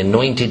for the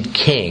anointed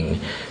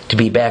king to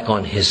be back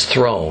on his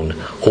throne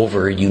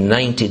over a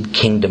united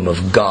kingdom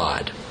of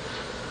God.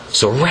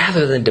 So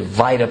rather than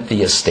divide up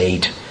the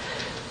estate,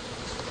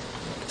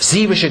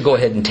 Ziba should go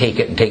ahead and take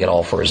it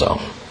all for his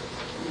own.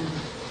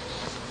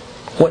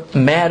 What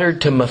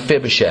mattered to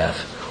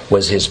Mephibosheth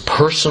was his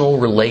personal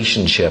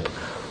relationship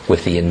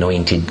with the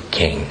anointed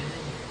king,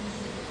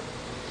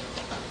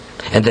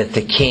 and that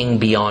the king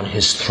be on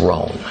his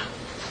throne.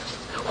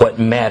 What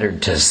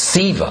mattered to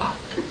Ziba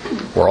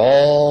were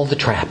all the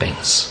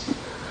trappings,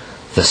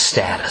 the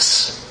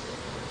status,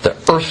 the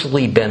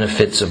earthly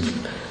benefits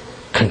of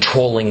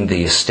controlling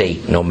the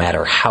estate, no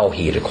matter how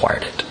he had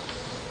acquired it.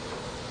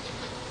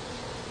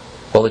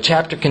 Well, the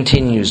chapter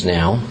continues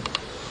now,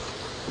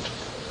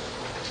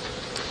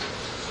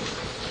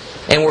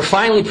 and we're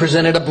finally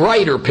presented a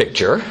brighter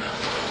picture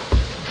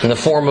in the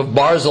form of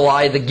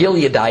Barzillai the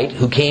Gileadite,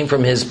 who came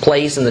from his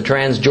place in the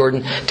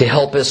Transjordan to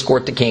help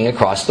escort the king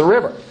across the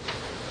river.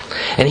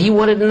 And he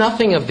wanted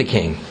nothing of the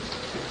king,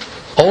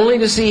 only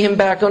to see him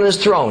back on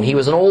his throne. He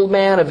was an old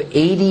man of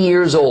 80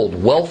 years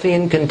old, wealthy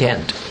and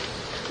content.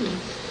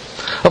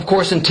 Of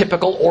course, in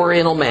typical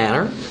Oriental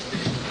manner,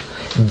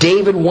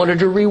 David wanted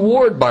to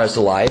reward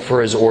Barzillai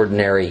for his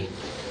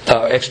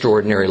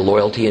extraordinary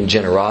loyalty and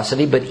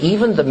generosity, but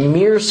even the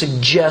mere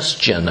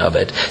suggestion of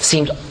it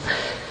seemed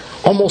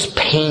almost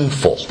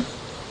painful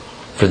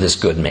for this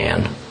good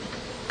man.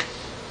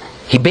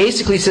 He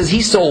basically says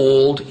he's so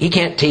old, he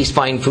can't taste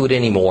fine food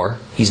anymore.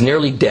 He's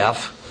nearly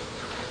deaf.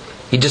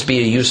 He'd just be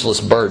a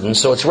useless burden,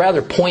 so it's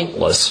rather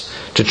pointless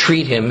to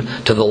treat him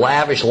to the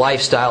lavish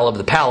lifestyle of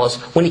the palace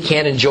when he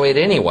can't enjoy it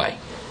anyway.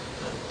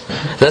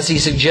 Thus he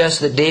suggests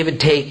that David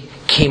take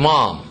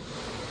Chimham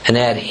and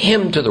add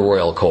him to the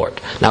royal court.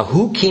 Now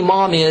who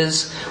Chimham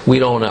is, we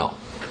don't know.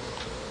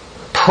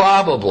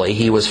 Probably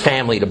he was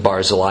family to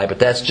Barzillai, but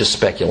that's just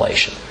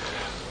speculation.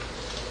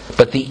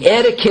 But the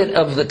etiquette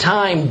of the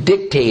time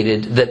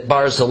dictated that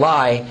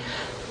Barzillai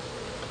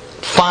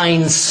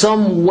find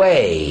some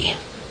way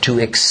to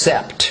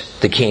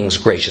accept the king's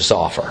gracious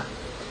offer.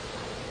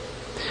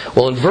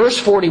 Well, in verse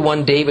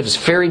 41, David is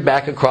ferried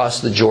back across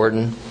the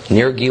Jordan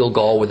near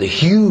Gilgal with a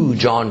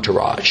huge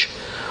entourage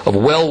of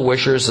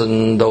well-wishers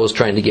and those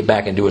trying to get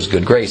back into his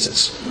good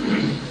graces.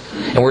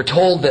 And we're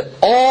told that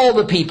all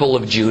the people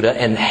of Judah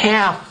and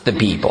half the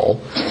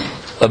people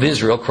of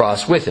Israel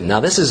crossed with him. Now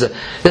this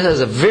has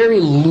a very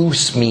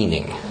loose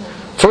meaning.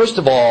 First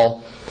of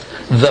all,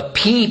 the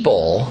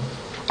people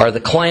are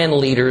the clan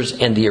leaders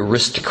and the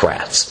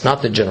aristocrats,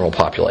 not the general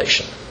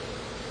population.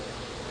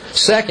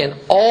 Second,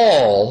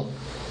 all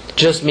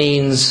just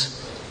means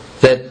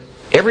that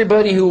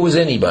everybody who was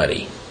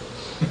anybody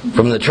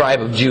from the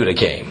tribe of Judah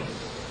came.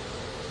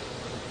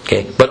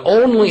 Okay? But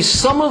only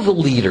some of the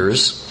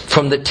leaders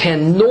from the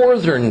 10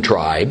 northern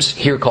tribes,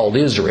 here called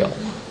Israel,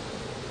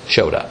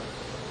 showed up.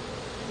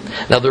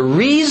 Now the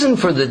reason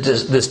for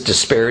this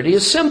disparity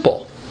is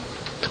simple.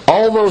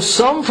 Although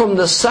some from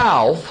the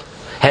south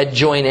had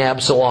joined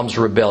Absalom's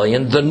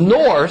rebellion, the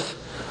north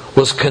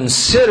was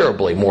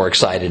considerably more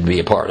excited to be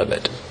a part of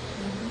it.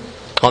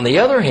 On the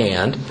other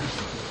hand,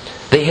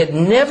 they had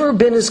never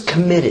been as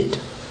committed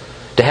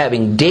to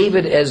having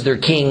David as their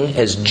king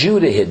as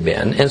Judah had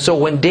been. And so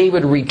when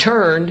David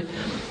returned,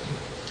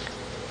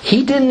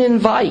 he didn't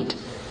invite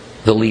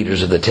the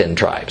leaders of the 10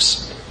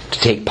 tribes to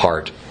take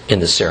part in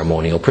the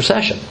ceremonial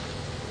procession.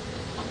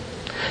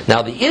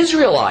 Now the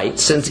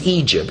Israelites, since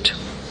Egypt,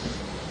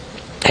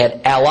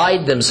 had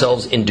allied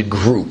themselves into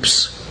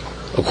groups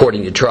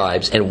according to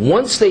tribes, and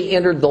once they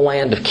entered the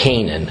land of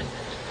Canaan,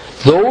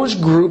 those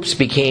groups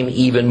became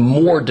even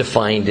more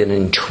defined and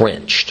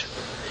entrenched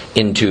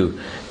into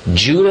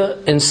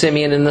Judah and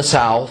Simeon in the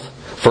south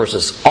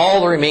versus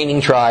all the remaining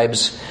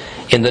tribes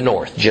in the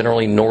north,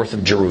 generally north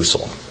of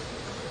Jerusalem.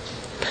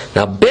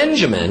 Now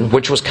Benjamin,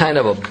 which was kind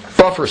of a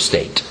buffer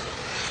state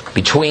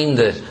between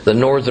the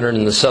northern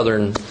and the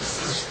southern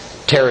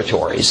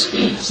territories,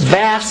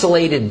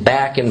 vacillated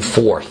back and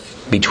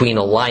forth between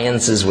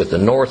alliances with the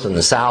north and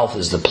the south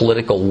as the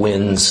political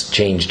winds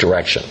changed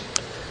direction.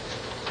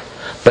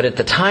 But at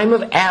the time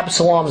of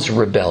Absalom's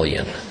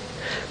rebellion,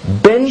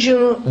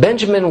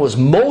 Benjamin was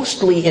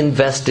mostly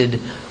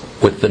invested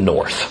with the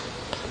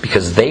north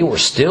because they were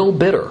still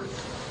bitter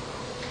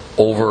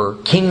over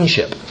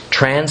kingship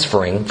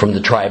transferring from the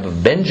tribe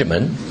of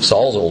Benjamin,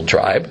 Saul's old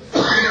tribe,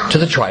 to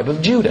the tribe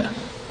of Judah,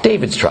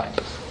 David's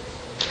tribe.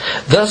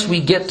 Thus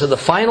we get to the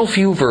final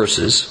few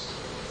verses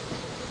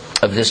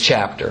of this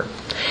chapter,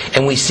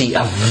 and we see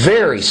a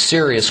very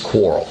serious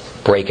quarrel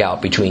break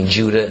out between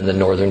Judah and the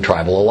Northern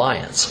Tribal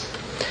Alliance.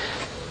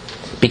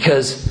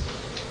 Because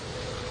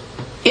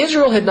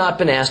Israel had not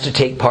been asked to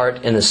take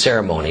part in the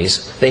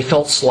ceremonies, they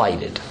felt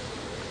slighted.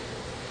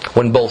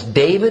 When both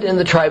David and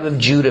the tribe of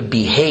Judah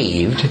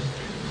behaved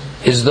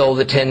as though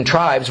the 10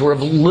 tribes were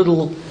of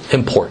little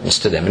importance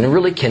to them. And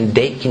really, can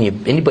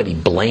anybody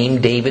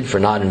blame David for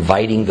not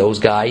inviting those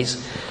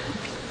guys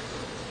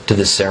to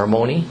the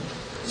ceremony?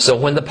 So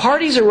when the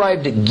parties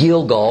arrived at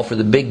Gilgal for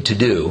the big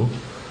to-do,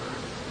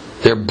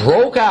 there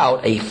broke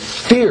out a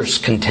fierce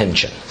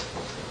contention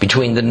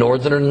between the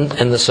northern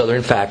and the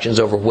southern factions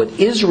over what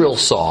Israel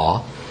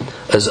saw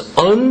as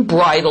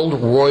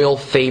unbridled royal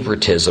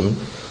favoritism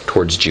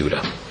towards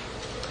Judah.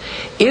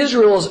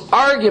 Israel's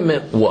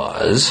argument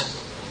was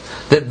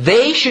that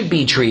they should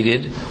be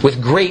treated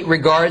with great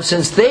regard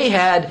since they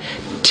had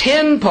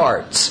 10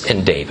 parts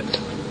in David,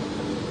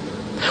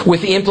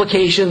 with the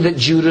implication that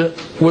Judah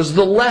was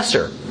the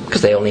lesser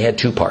because they only had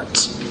 2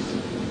 parts.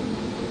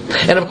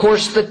 And of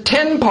course the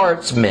 10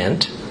 parts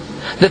meant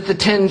that the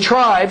 10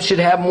 tribes should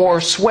have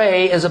more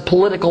sway as a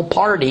political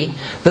party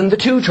than the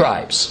 2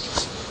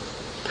 tribes.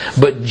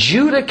 But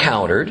Judah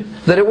countered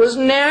that it was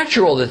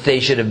natural that they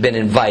should have been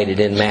invited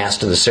en masse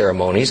to the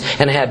ceremonies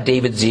and have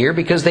David's ear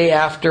because they,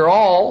 after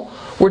all,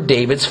 were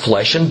David's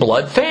flesh and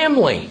blood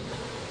family.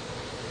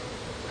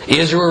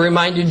 Israel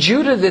reminded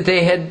Judah that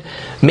they had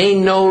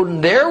made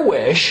known their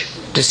wish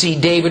to see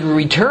David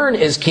return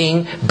as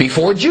king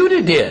before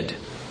Judah did.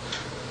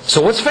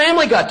 So what's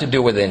family got to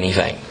do with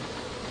anything?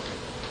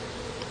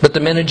 But the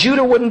men of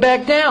Judah wouldn't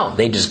back down.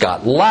 They just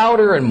got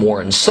louder and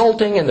more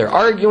insulting in their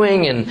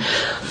arguing, and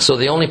so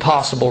the only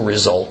possible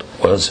result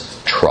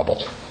was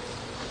trouble.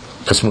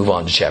 Let's move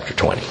on to chapter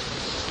 20.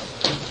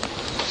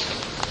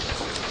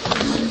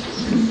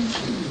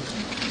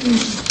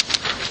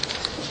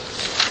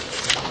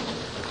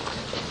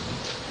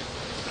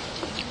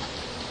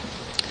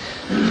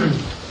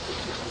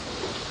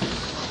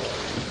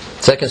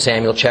 Second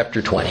Samuel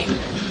chapter 20.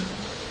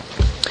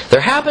 There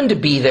happened to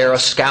be there a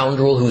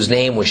scoundrel whose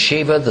name was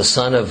Sheva, the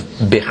son of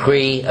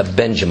Bichri, a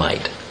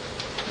Benjamite.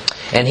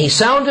 And he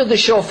sounded the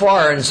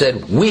shofar and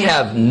said, "We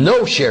have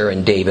no share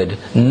in David,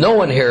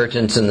 no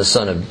inheritance in the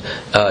son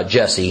of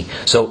Jesse.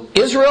 So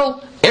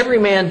Israel, every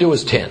man do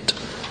his tent."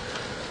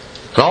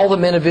 And all the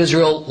men of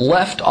Israel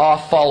left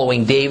off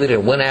following David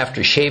and went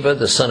after Sheva,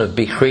 the son of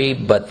Bichri,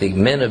 but the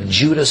men of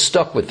Judah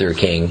stuck with their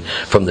king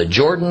from the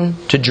Jordan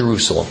to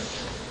Jerusalem.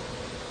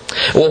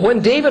 Well,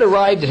 when David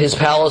arrived at his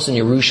palace in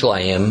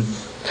Jerusalem,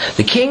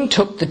 the king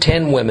took the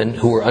 10 women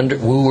who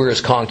were his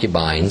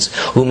concubines,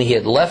 whom he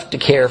had left to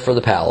care for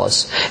the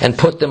palace, and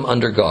put them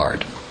under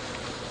guard.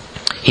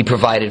 He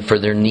provided for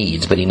their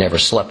needs, but he never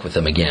slept with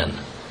them again.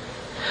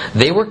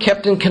 They were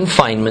kept in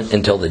confinement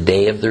until the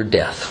day of their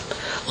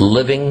death,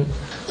 living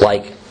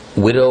like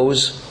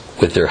widows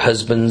with their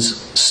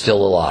husbands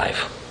still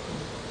alive.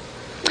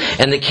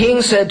 And the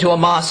king said to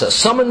Amasa,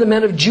 "Summon the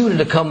men of Judah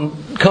to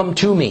come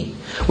to me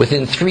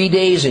within 3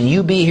 days, and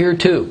you be here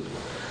too."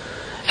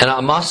 And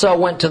Amasa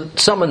went to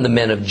summon the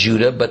men of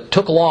Judah, but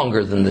took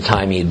longer than the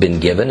time he had been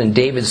given. And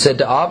David said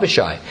to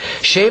Abishai,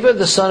 "Sheva,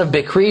 the son of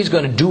Bichri, is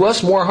going to do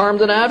us more harm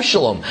than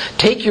Absalom.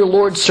 Take your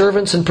Lord's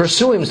servants and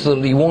pursue him so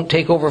that he won't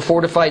take over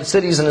fortified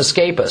cities and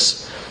escape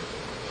us."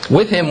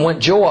 With him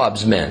went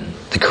Joab's men,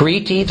 the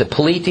Keriti, the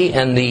Peliti,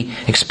 and the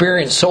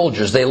experienced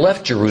soldiers. They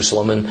left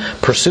Jerusalem in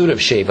pursuit of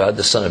Sheva,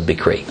 the son of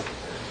Bichri.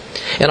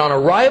 And on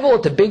arrival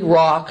at the big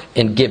rock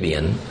in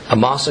Gibeon,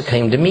 Amasa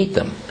came to meet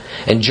them.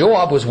 And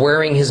Joab was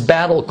wearing his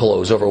battle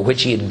clothes, over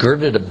which he had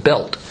girded a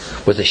belt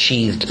with a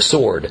sheathed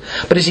sword.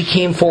 But as he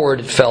came forward,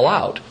 it fell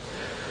out.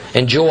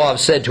 And Joab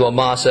said to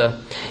Amasa,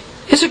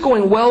 "Is it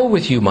going well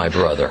with you, my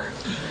brother?"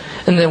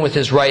 And then with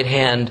his right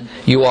hand,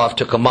 Joab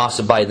took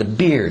Amasa by the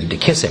beard to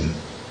kiss him.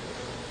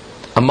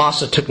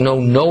 Amasa took no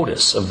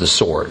notice of the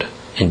sword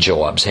in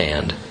Joab's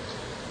hand.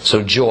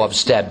 So Joab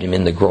stabbed him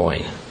in the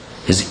groin.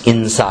 His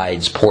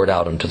insides poured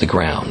out onto the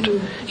ground.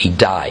 He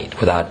died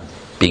without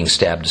being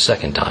stabbed a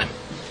second time.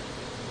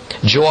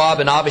 Joab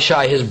and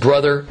Abishai, his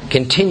brother,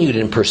 continued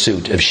in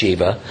pursuit of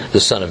Sheba, the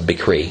son of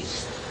Bichri.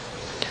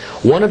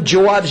 One of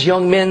Joab's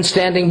young men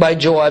standing by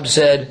Joab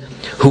said,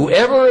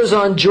 "Whoever is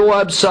on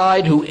Joab's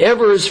side,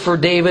 whoever is for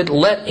David,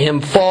 let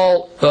him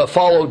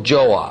follow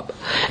Joab."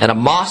 And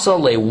Amasa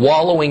lay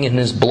wallowing in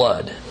his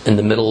blood in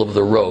the middle of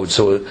the road,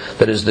 so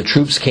that as the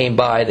troops came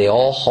by, they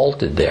all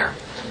halted there.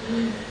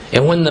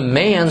 And when the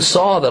man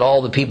saw that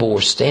all the people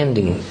were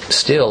standing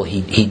still,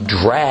 he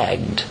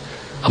dragged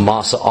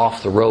Amasa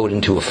off the road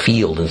into a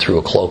field and threw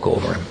a cloak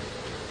over him.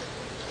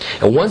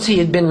 And once he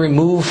had been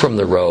removed from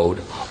the road,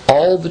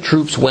 all the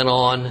troops went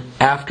on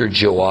after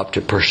Joab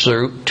to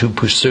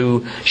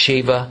pursue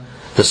Sheba,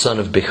 the son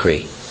of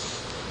Bichri.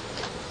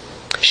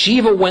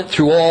 Sheba went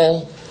through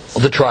all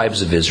the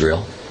tribes of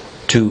Israel,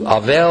 to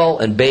Avel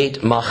and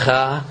Beit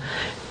Maachah,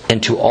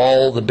 and to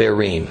all the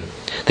Berim.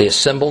 They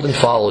assembled and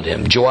followed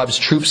him. Joab's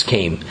troops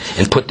came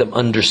and put them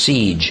under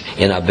siege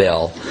in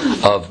Avel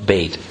of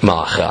Beit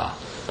Maachah.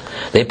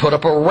 They put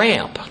up a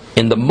ramp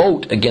in the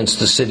moat against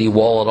the city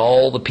wall, and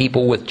all the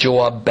people with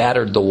Joab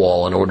battered the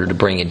wall in order to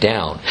bring it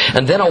down.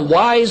 And then a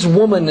wise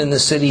woman in the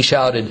city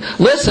shouted,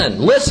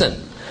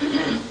 Listen!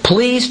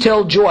 Please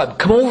tell Joab,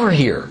 come over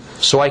here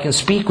so I can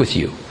speak with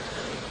you."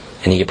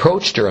 And he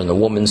approached her, and the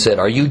woman said,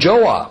 "Are you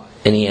Joab?"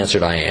 And he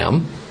answered, "I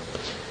am."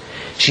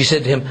 She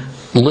said to him,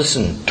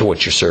 "Listen to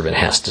what your servant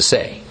has to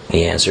say." And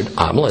he answered,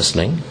 "I'm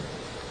listening."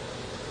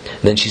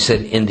 Then she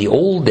said, "In the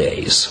old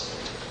days,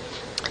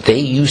 they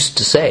used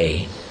to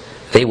say,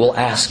 they will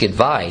ask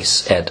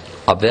advice at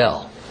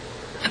Avel."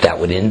 That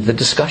would end the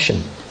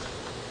discussion.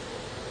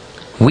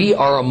 "We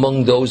are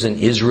among those in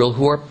Israel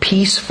who are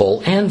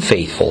peaceful and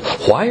faithful.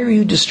 Why are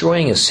you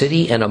destroying a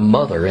city and a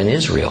mother in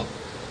Israel?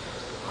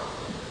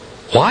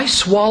 Why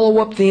swallow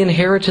up the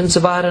inheritance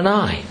of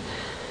Adonai?"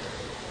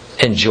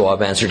 And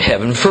Joab answered,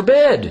 "Heaven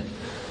forbid!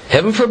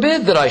 Heaven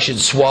forbid that I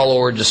should swallow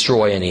or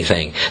destroy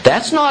anything.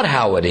 That's not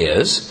how it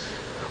is.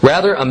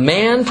 Rather, a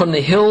man from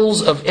the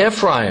hills of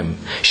Ephraim,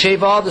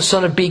 Sheba the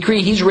son of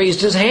Bichri, he's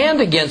raised his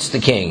hand against the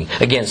king,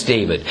 against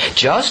David.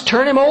 Just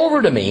turn him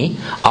over to me,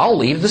 I'll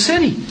leave the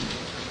city."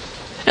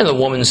 And the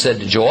woman said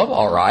to Joab,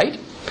 "All right,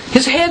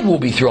 his head will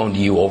be thrown to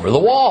you over the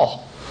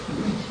wall."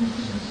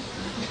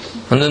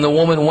 And then the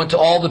woman went to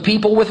all the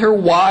people with her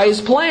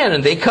wise plan,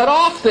 and they cut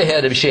off the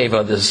head of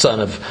Sheba the son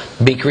of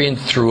Bichri and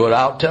threw it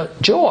out to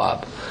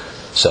Joab.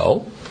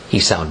 So he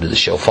sounded the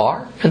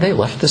shofar, and they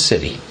left the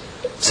city,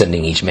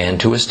 sending each man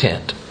to his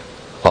tent,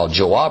 while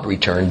Joab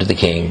returned to the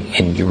king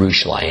in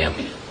Jerusalem.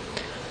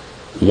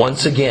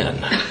 Once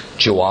again,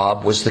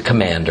 Joab was the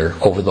commander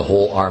over the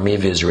whole army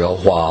of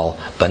Israel, while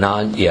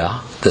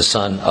Benaiah, the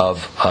son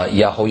of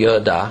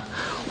Jehoiada,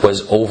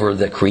 was over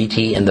the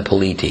Crete and the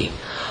Peliti.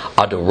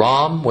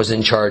 Adoram was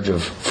in charge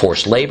of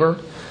forced labor.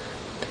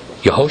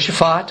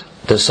 Jehoshaphat,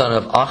 the son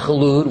of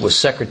Achilud, was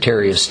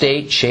secretary of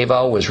state.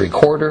 Sheba was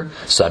recorder.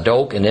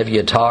 Sadok and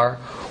Eviatar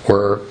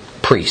were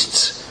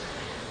priests.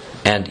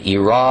 And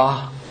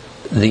Irah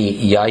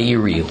the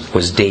Yairi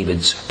was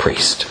David's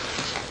priest.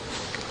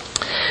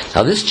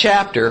 Now this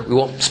chapter, we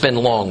won't spend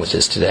long with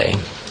this today.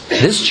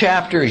 This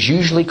chapter is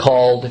usually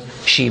called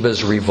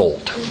Sheba's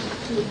revolt.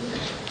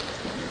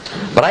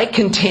 But I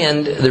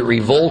contend that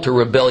revolt or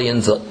rebellion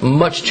is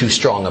much too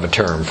strong of a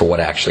term for what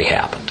actually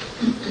happened.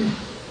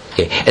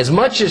 Okay. As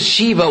much as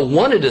Sheba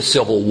wanted a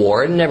civil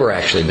war, it never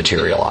actually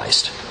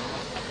materialized.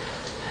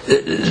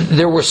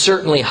 There were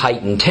certainly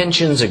heightened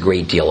tensions, a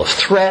great deal of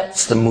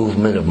threats, the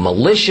movement of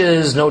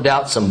militias, no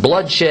doubt some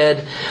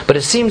bloodshed, but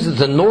it seems that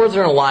the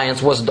Northern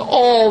Alliance wasn't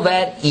all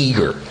that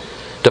eager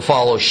to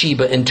follow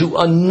Sheba into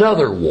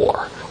another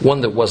war,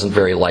 one that wasn't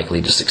very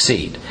likely to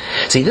succeed.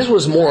 See, this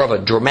was more of a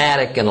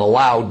dramatic and a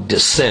loud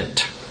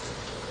dissent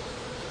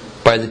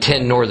by the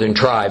 10 northern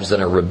tribes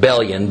than a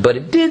rebellion, but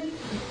it did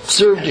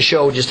serve to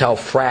show just how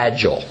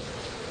fragile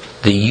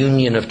the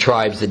union of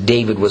tribes that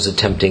David was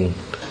attempting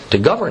to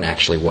govern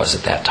actually was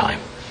at that time.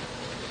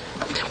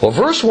 Well,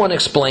 verse 1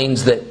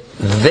 explains that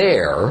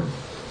there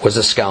was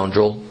a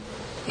scoundrel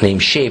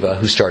named Sheba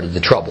who started the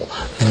trouble.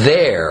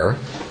 There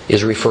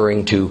is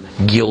referring to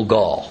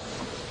Gilgal.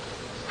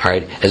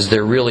 Alright, as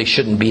there really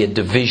shouldn't be a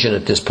division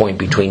at this point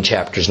between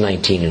chapters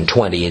 19 and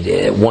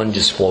 20. One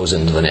just flows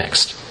into the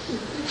next.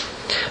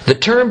 The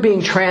term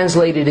being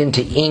translated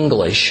into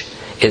English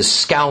as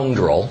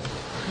scoundrel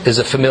is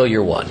a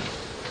familiar one.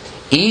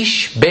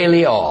 Ish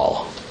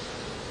Belial.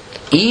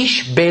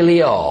 Ish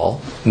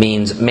Belial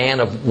means man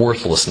of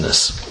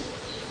worthlessness.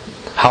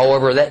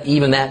 However,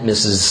 even that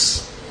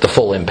misses the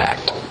full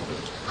impact.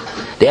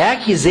 The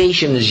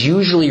accusation is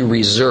usually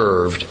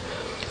reserved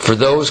for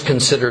those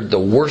considered the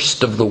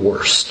worst of the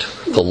worst,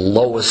 the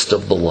lowest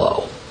of the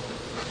low.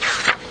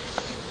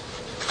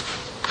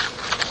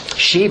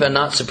 Sheva,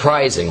 not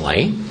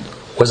surprisingly,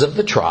 was of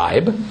the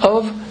tribe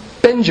of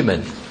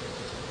Benjamin.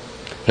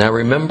 Now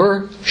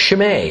remember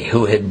Shimei,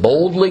 who had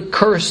boldly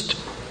cursed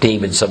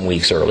David some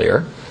weeks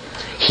earlier.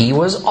 He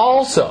was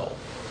also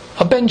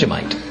a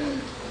Benjamite.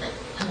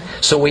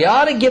 So we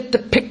ought to get the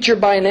picture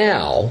by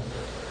now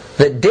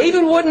that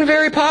David wasn't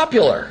very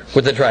popular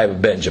with the tribe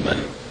of Benjamin.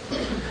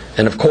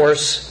 And of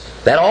course,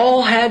 that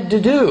all had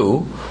to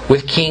do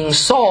with King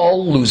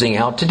Saul losing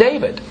out to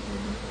David.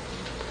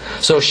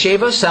 So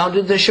Sheva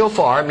sounded the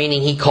shofar,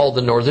 meaning he called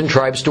the northern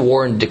tribes to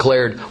war and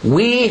declared,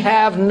 "We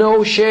have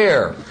no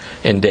share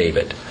in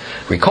David."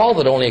 Recall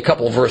that only a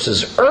couple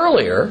verses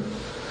earlier,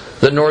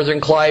 the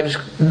northern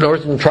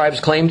tribes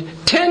claimed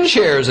 10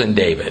 shares in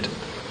David.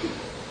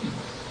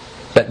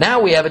 But now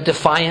we have a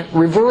defiant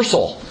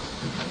reversal.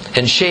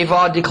 And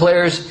Sheva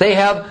declares they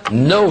have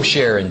no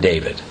share in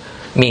David,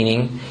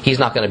 meaning he's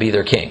not going to be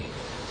their king.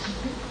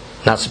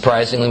 Not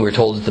surprisingly, we're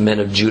told that the men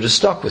of Judah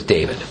stuck with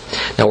David.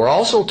 Now we're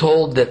also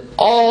told that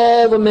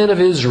all the men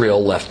of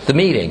Israel left the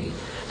meeting.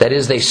 That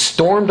is, they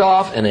stormed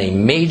off in a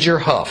major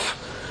huff.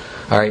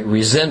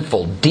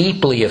 Resentful,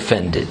 deeply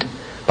offended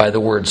by the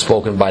words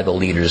spoken by the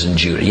leaders in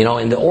Judah. You know,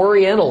 in the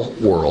Oriental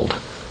world,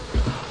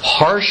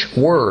 harsh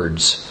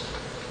words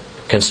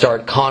can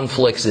start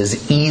conflicts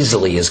as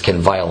easily as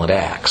can violent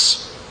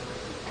acts.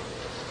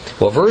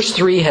 Well, verse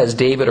 3 has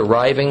David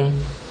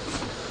arriving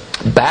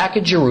back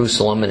at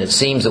Jerusalem, and it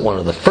seems that one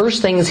of the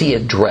first things he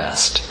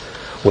addressed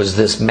was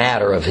this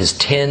matter of his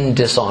 10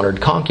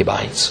 dishonored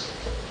concubines.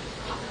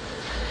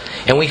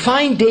 And we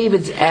find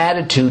David's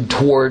attitude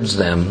towards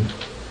them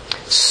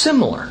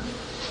similar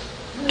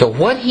to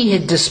what he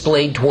had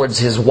displayed towards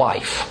his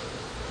wife,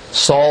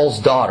 Saul's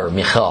daughter,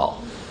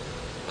 Michal.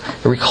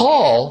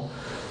 Recall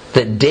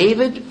that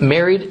David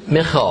married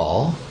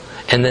Michal,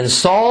 and then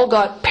Saul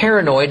got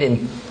paranoid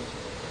and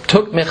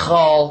took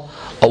Michal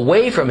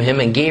away from him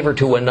and gave her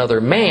to another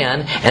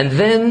man, and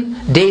then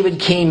David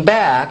came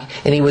back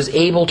and he was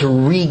able to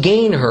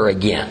regain her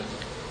again.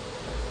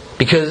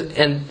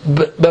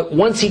 But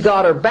once he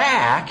got her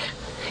back,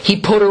 he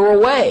put her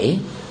away,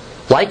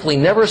 likely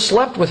never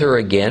slept with her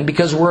again,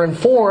 because we're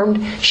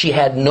informed she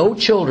had no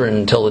children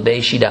until the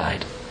day she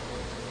died.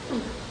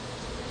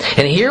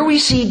 And here we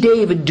see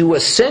David do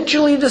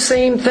essentially the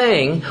same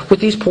thing with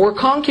these poor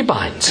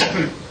concubines.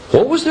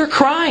 What was their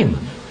crime?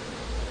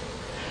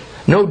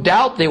 No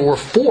doubt they were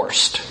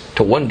forced,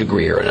 to one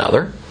degree or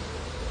another,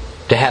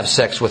 to have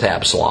sex with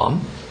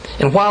Absalom.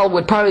 And while it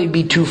would probably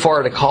be too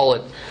far to call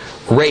it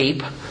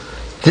rape,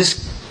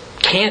 this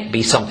can't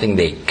be something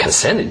they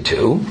consented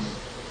to.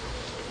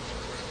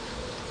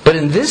 But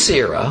in this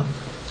era,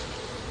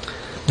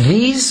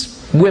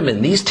 these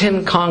women, these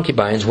 10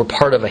 concubines, were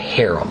part of a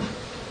harem.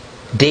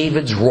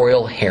 David's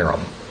royal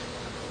harem.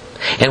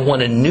 And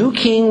when a new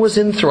king was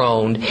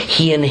enthroned,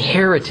 he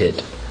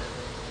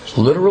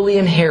literally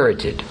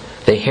inherited,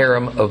 the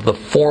harem of the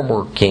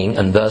former king,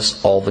 and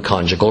thus all the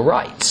conjugal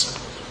rights.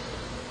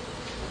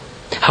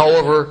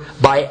 However,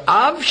 by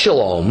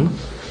Absalom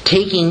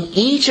taking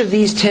each of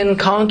these 10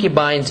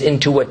 concubines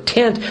into a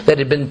tent that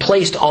had been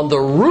placed on the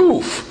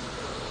roof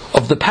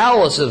of the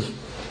palace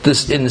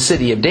in the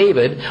city of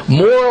David,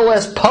 more or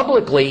less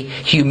publicly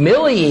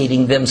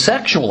humiliating them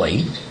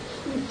sexually,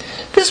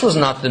 this was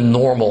not the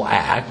normal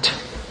act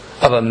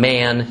of a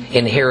man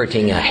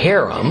inheriting a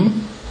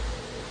harem,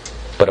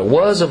 but it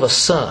was of a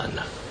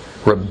son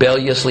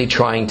rebelliously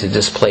trying to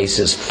displace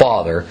his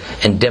father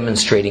and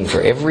demonstrating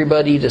for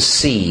everybody to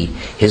see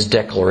his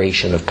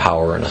declaration of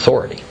power and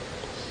authority.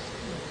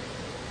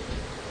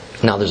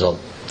 Now there's a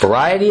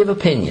variety of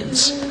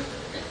opinions.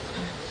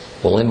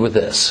 We'll end with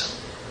this.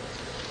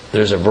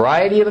 There's a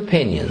variety of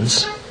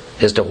opinions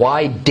as to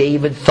why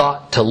David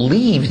thought to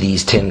leave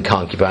these 10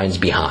 concubines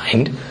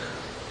behind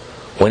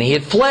when he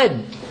had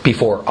fled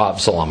before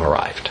Absalom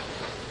arrived.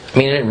 I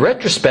mean, in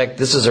retrospect,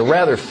 this is a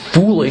rather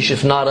foolish,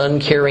 if not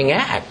uncaring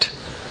act.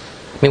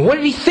 I mean, what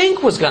did he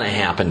think was going to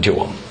happen to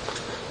him?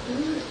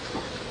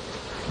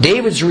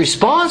 David's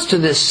response to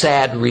this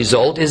sad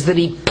result is that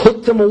he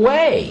put them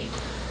away.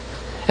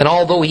 And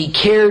although he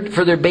cared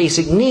for their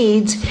basic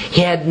needs,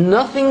 he had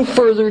nothing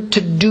further to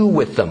do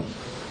with them.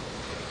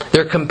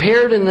 They're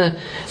compared in the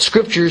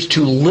Scriptures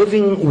to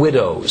living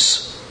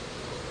widows.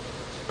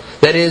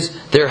 That is,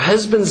 their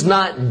husband's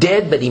not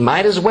dead, but he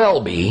might as well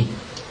be.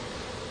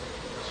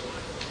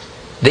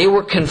 They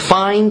were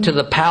confined to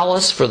the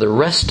palace for the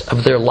rest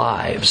of their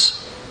lives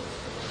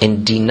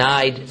and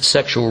denied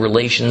sexual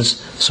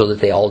relations so that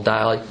they all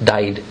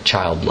died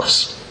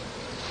childless.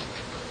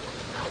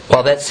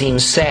 While that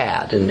seems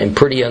sad and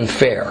pretty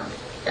unfair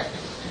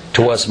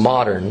to us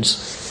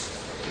moderns,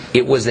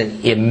 it was an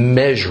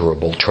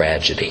immeasurable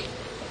tragedy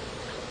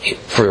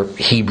for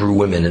Hebrew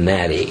women in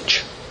that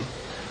age,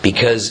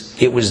 because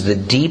it was the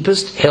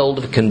deepest held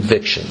of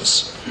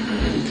convictions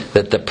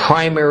that the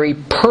primary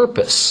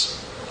purpose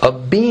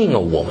of being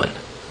a woman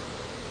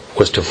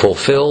was to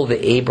fulfill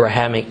the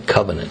Abrahamic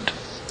covenant,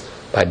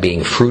 by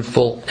being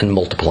fruitful and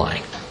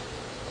multiplying.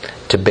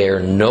 To bear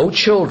no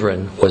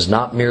children was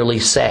not merely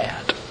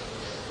sad,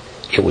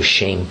 it was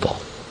shameful.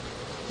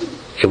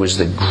 It was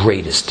the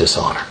greatest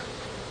dishonor.